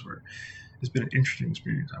meditate on his word. It's been an interesting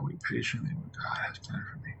experience. I wait patiently what God has planned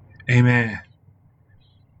for me. Amen.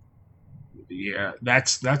 Yeah,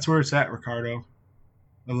 that's where it's at, Ricardo.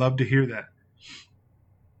 I love to hear that.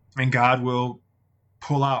 And God will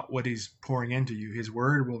pull out what he's pouring into you. His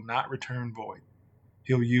word will not return void.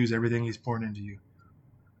 He'll use everything he's pouring into you.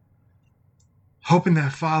 Hoping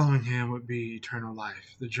that following him would be eternal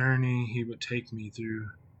life. The journey he would take me through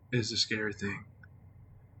is a scary thing.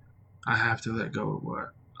 I have to let go of what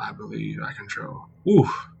I believe I control. Ooh,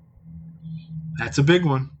 that's a big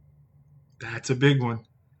one. That's a big one.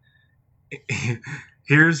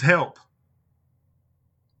 Here's help.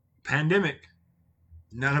 Pandemic.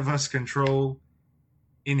 None of us control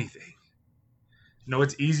anything. No,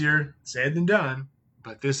 it's easier said than done,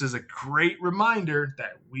 but this is a great reminder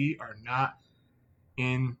that we are not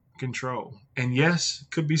in control. And yes,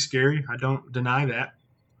 it could be scary. I don't deny that.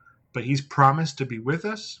 But he's promised to be with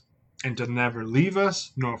us and to never leave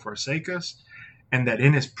us nor forsake us. And that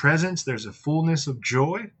in his presence, there's a fullness of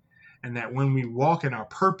joy. And that when we walk in our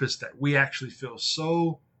purpose, that we actually feel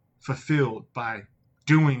so fulfilled by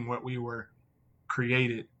doing what we were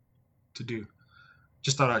created to do.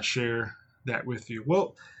 Just thought I'd share that with you.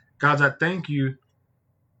 Well, God, I thank you.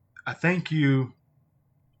 I thank you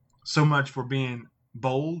so much for being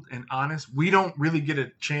bold and honest. We don't really get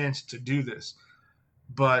a chance to do this,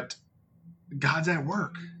 but God's at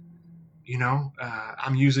work.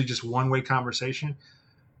 I'm usually just one-way conversation,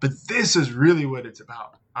 but this is really what it's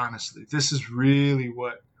about. Honestly, this is really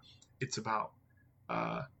what it's about.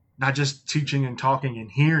 Not just teaching and talking and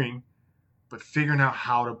hearing, but figuring out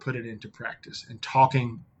how to put it into practice and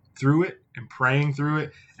talking through it and praying through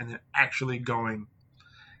it and then actually going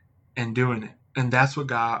and doing it. And that's what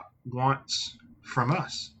God wants from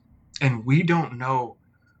us. And we don't know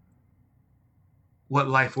what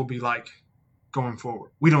life will be like going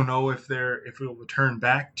forward. We don't know if it will return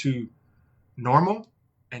back to normal.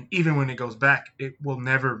 And even when it goes back, it will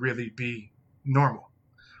never really be normal.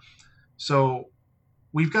 So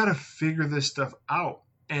we've got to figure this stuff out.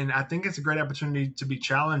 And I think it's a great opportunity to be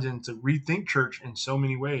challenged and to rethink church in so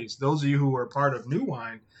many ways. Those of you who are part of New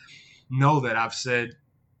Wine know that I've said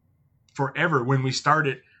forever, when we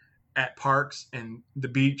started at parks and the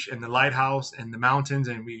beach and the lighthouse and the mountains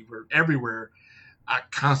and we were everywhere, I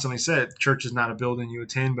constantly said church is not a building you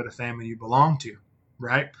attend, but a family you belong to,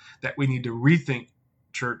 right? That we need to rethink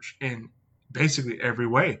church in basically every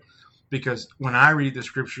way. Because when I read the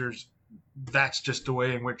scriptures, that's just the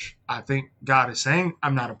way in which I think God is saying.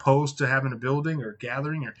 I'm not opposed to having a building or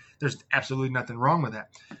gathering, or there's absolutely nothing wrong with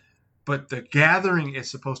that. But the gathering is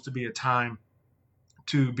supposed to be a time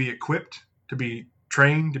to be equipped, to be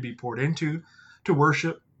trained, to be poured into, to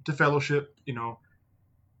worship, to fellowship,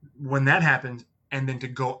 when that happens, and then to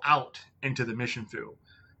go out into the mission field.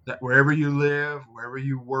 That wherever you live, wherever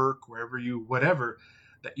you work, wherever you whatever,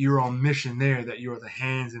 that you're on mission there, that you are the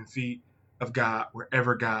hands and feet of God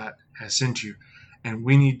wherever God has sent you. And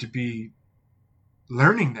we need to be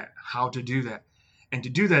learning that, how to do that. And to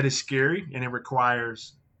do that is scary, and it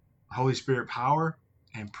requires Holy Spirit power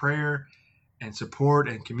and prayer and support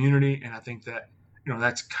and community. And I think that,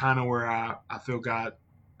 that's kind of where I feel God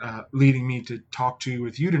leading me to talk to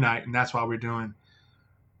with you tonight. And that's why we're doing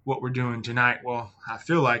what we're doing tonight. Well, I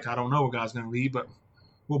feel like I don't know where God's going to lead, but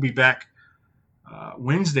we'll be back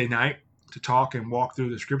Wednesday night to talk and walk through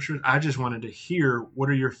the scriptures. I just wanted to hear, what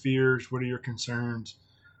are your fears? What are your concerns?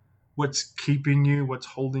 What's keeping you? What's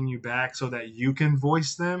holding you back, so that you can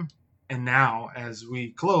voice them? And now, as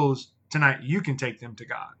we close tonight, you can take them to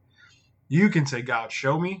God. You can say, God,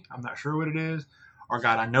 show me. I'm not sure what it is. Or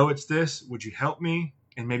God, I know it's this. Would you help me?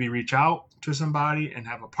 And maybe reach out to somebody and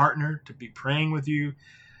have a partner to be praying with you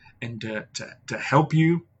and to help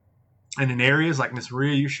you. And in areas like Miss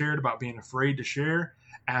Maria, you shared about being afraid to share,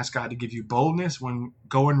 ask God to give you boldness. When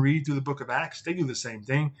go and read through the book of Acts, they do the same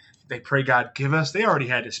thing. They pray, God, give us. They already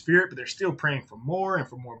had the Spirit, but they're still praying for more and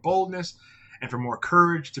for more boldness and for more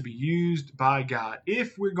courage to be used by God.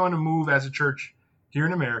 If we're going to move as a church here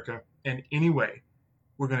in America in any way,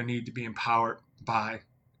 we're going to need to be empowered by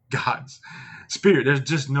God's Spirit. There's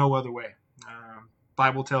just no other way.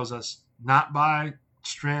 Bible tells us, not by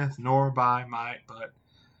strength nor by might, but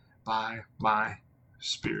by my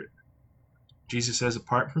Spirit. Jesus says,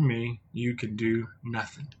 apart from me, you can do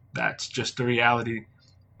nothing. That's just the reality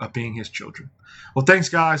of being his children. Well, thanks,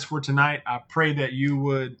 guys, for tonight. I pray that you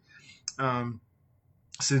would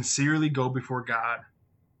sincerely go before God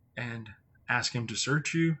and ask him to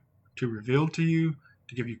search you, to reveal to you,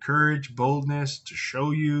 to give you courage, boldness, to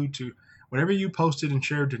show you, to whatever you posted and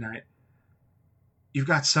shared tonight. You've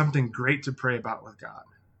got something great to pray about with God.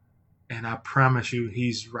 And I promise you,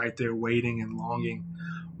 he's right there waiting and longing,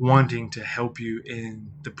 wanting to help you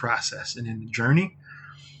in the process and in the journey.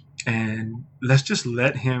 And let's just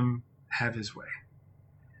let him have his way.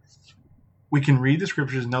 We can read the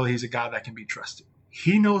scriptures and know he's a God that can be trusted.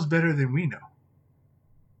 He knows better than we know.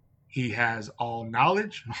 He has all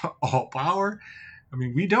knowledge, all power.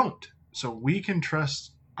 We don't. So we can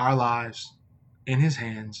trust our lives in his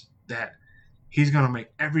hands, that he's going to make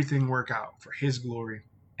everything work out for his glory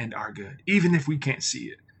and our good. Even if we can't see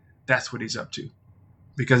it, that's what he's up to,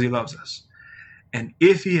 because he loves us. And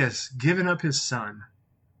if he has given up his son,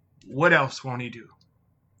 what else won't he do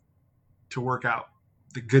to work out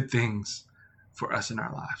the good things for us in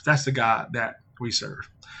our lives? That's the God that we serve.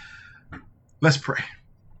 Let's pray.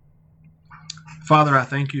 Father, I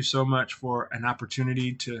thank you so much for an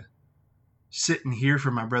opportunity to sit and hear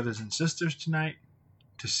from my brothers and sisters tonight,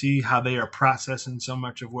 to see how they are processing so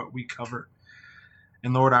much of what we cover.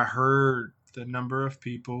 And Lord, I heard the number of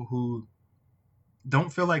people who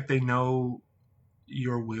don't feel like they know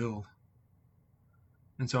your will.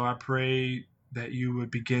 And so I pray that you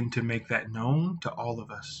would begin to make that known to all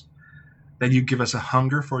of us, that you give us a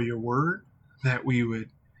hunger for your word, that we would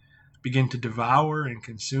begin to devour and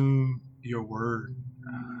consume your word.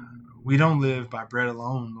 We don't live by bread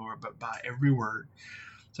alone, Lord, but by every word.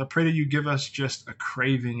 So I pray that you give us just a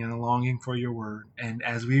craving and a longing for your word. And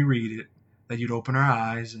as we read it, that you'd open our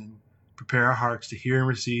eyes and prepare our hearts to hear and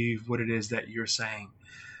receive what it is that you're saying,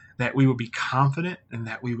 that we would be confident and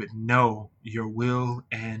that we would know your will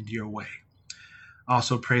and your way.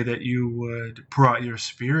 Also pray that you would pour out your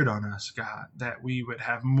Spirit on us, God, that we would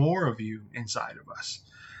have more of you inside of us,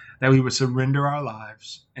 that we would surrender our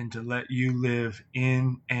lives and to let you live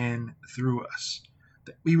in and through us,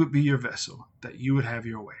 that we would be your vessel, that you would have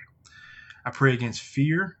your way. I pray against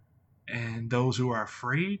fear and those who are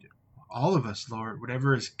afraid, all of us, Lord,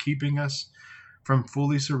 whatever is keeping us from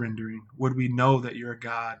fully surrendering, would we know that you're a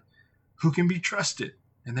God who can be trusted,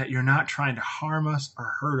 and that you're not trying to harm us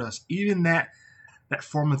or hurt us. Even that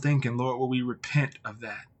form of thinking, Lord, will we repent of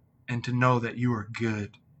that and to know that you are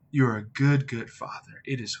good. You are a good, good Father.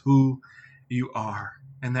 It is who you are,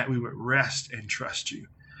 and that we would rest and trust you,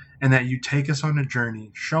 and that you take us on a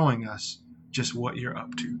journey showing us just what you're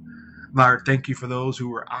up to. Lord, thank you for those who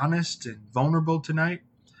were honest and vulnerable tonight.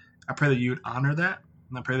 I pray that you would honor that,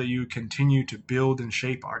 and I pray that you would continue to build and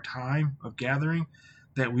shape our time of gathering,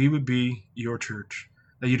 that we would be your church,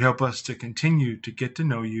 that you'd help us to continue to get to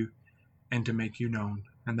know you and to make you known,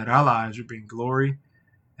 and that our lives would bring glory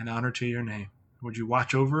and honor to your name. Would you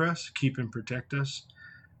watch over us, keep and protect us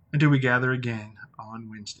until we gather again on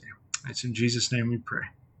Wednesday? It's in Jesus' name we pray.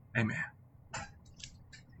 Amen.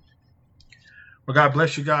 Well, God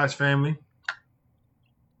bless you guys, family.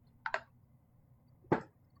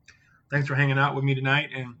 Thanks for hanging out with me tonight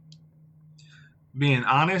and being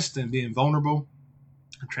honest and being vulnerable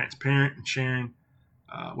and transparent and sharing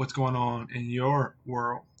what's going on in your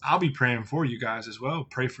world. I'll be praying for you guys as well.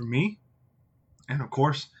 Pray for me. And of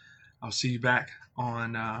course, I'll see you back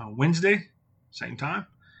on Wednesday, same time.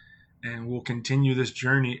 And we'll continue this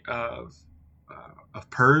journey of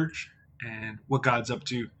purge and what God's up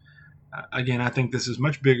to. Again, I think this is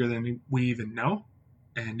much bigger than we even know.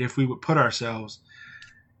 And if we would put ourselves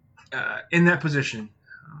in that position,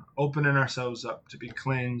 opening ourselves up to be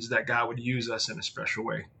cleansed, that God would use us in a special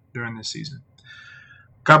way during this season.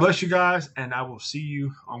 God bless you guys, and I will see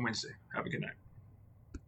you on Wednesday. Have a good night.